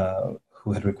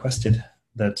who had requested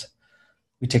that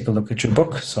we take a look at your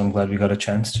book. So I'm glad we got a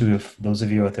chance to. If those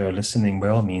of you out there are listening, by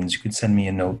all means, you could send me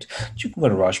a note. You can go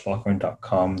to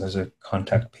rajbalkaran.com. There's a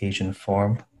contact page and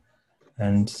form.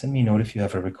 And send me a note if you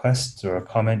have a request or a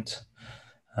comment.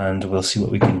 And we'll see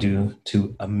what we can do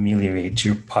to ameliorate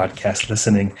your podcast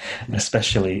listening,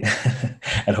 especially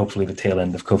at hopefully the tail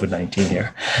end of COVID-19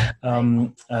 here.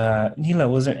 Neela,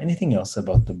 was there anything else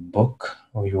about the book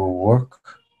or your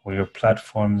work or your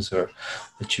platforms or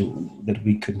that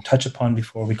we could touch upon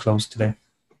before we close today?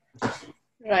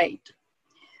 Right.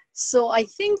 So I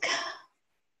think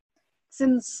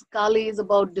since Kali is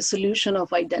about dissolution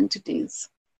of identities,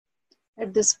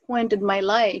 at this point in my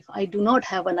life, I do not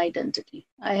have an identity.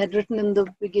 I had written in the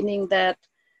beginning that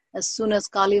as soon as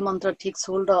Kali mantra takes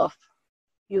hold of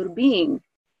your being,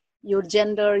 your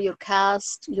gender, your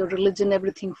caste, your religion,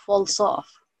 everything falls off.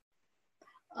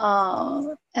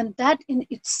 And that in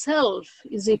itself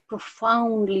is a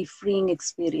profoundly freeing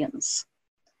experience.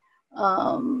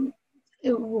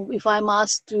 If I'm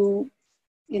asked to,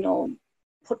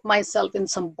 put myself in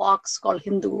some box called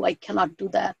Hindu, I cannot do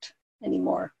that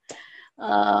anymore.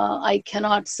 I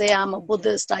cannot say I'm a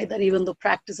Buddhist either, even though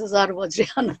practices are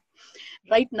Vajrayana.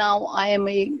 Right now, I am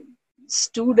a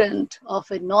student of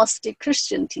a Gnostic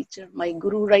Christian teacher. My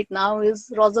guru right now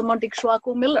is Rosamond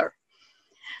Ikshwaku Miller.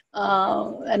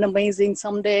 An amazing,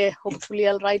 someday, hopefully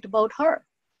I'll write about her.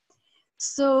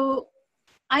 So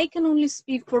I can only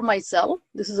speak for myself.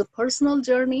 This is a personal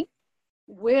journey.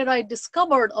 where I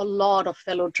discovered a lot of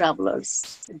fellow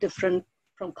travelers,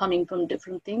 coming from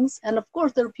different things. And of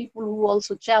course, there are people who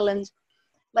also challenge,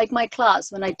 like my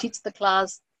class. When I teach the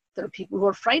class, there are people who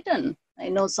are frightened. I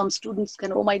know some students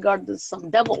can, oh my God, this is some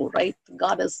devil, right? The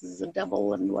goddess is a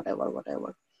devil and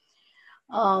whatever.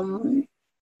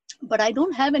 But I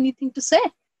don't have anything to say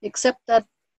except that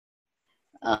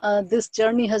this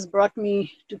journey has brought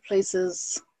me to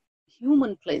places,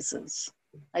 human places.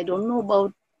 I don't know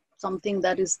about something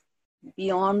that is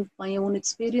beyond my own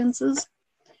experiences.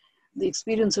 The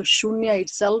experience of Shunya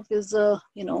itself is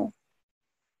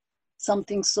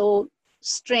something so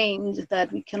strange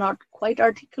that we cannot quite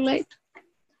articulate.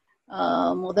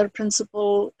 Mother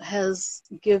Principle has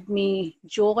given me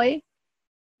joy,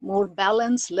 more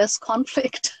balance, less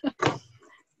conflict.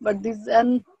 But this,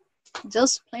 and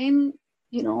just plain,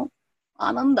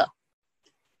 Ananda.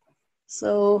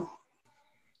 So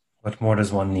what more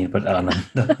does one need but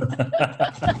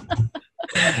Ananda?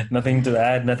 Nothing to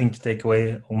add, nothing to take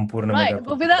away. Right,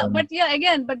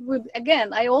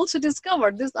 again, I also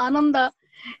discovered this Ananda,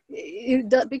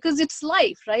 because it's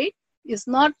life, right? It's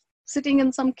not sitting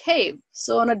in some cave.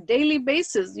 So on a daily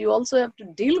basis, you also have to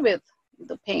deal with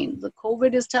the pain. The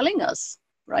COVID is telling us,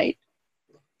 right?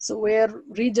 So where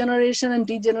regeneration and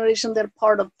degeneration, they're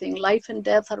part of thing. Life and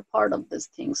death are part of this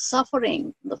thing.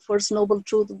 Suffering, the first noble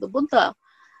truth of the Buddha,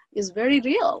 is very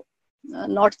real.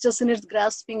 Not just in its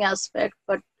grasping aspect,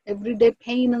 but everyday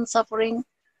pain and suffering.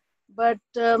 But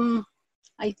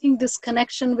I think this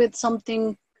connection with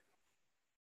something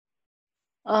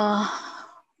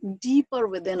deeper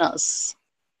within us,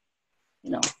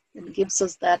 it gives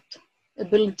us that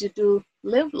ability to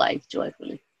live life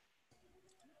joyfully.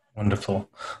 Wonderful.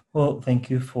 Well, thank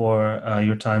you for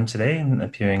your time today and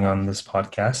appearing on this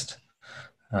podcast.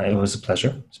 It was a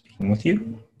pleasure speaking with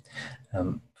you.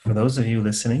 For those of you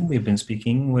listening, we've been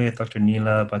speaking with Dr.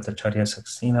 Neela Bhattacharya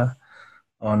Saxena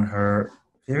on her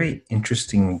very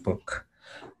interesting book,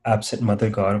 Absent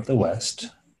Mother God of the West,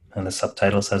 and the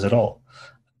subtitle says it all,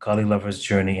 Kali Lover's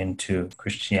Journey into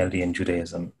Christianity and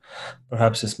Judaism.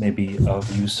 Perhaps this may be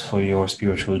of use for your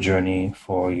spiritual journey,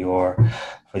 for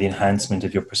the enhancement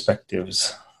of your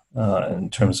perspectives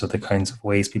in terms of the kinds of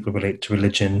ways people relate to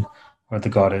religion or the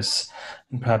goddess.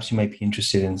 And perhaps you might be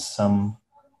interested in some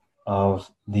of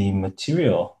the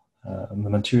material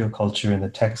culture in the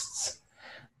texts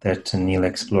that Neela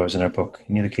explores in her book.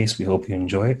 In either case, we hope you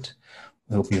enjoy it.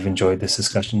 We hope you've enjoyed this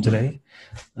discussion today.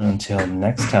 Until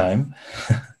next time,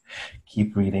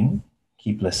 keep reading,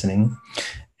 keep listening,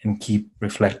 and keep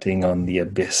reflecting on the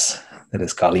abyss that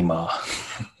is Kali Ma.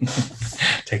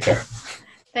 Take care.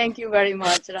 Thank you very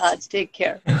much, Raj. Take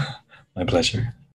care. My pleasure.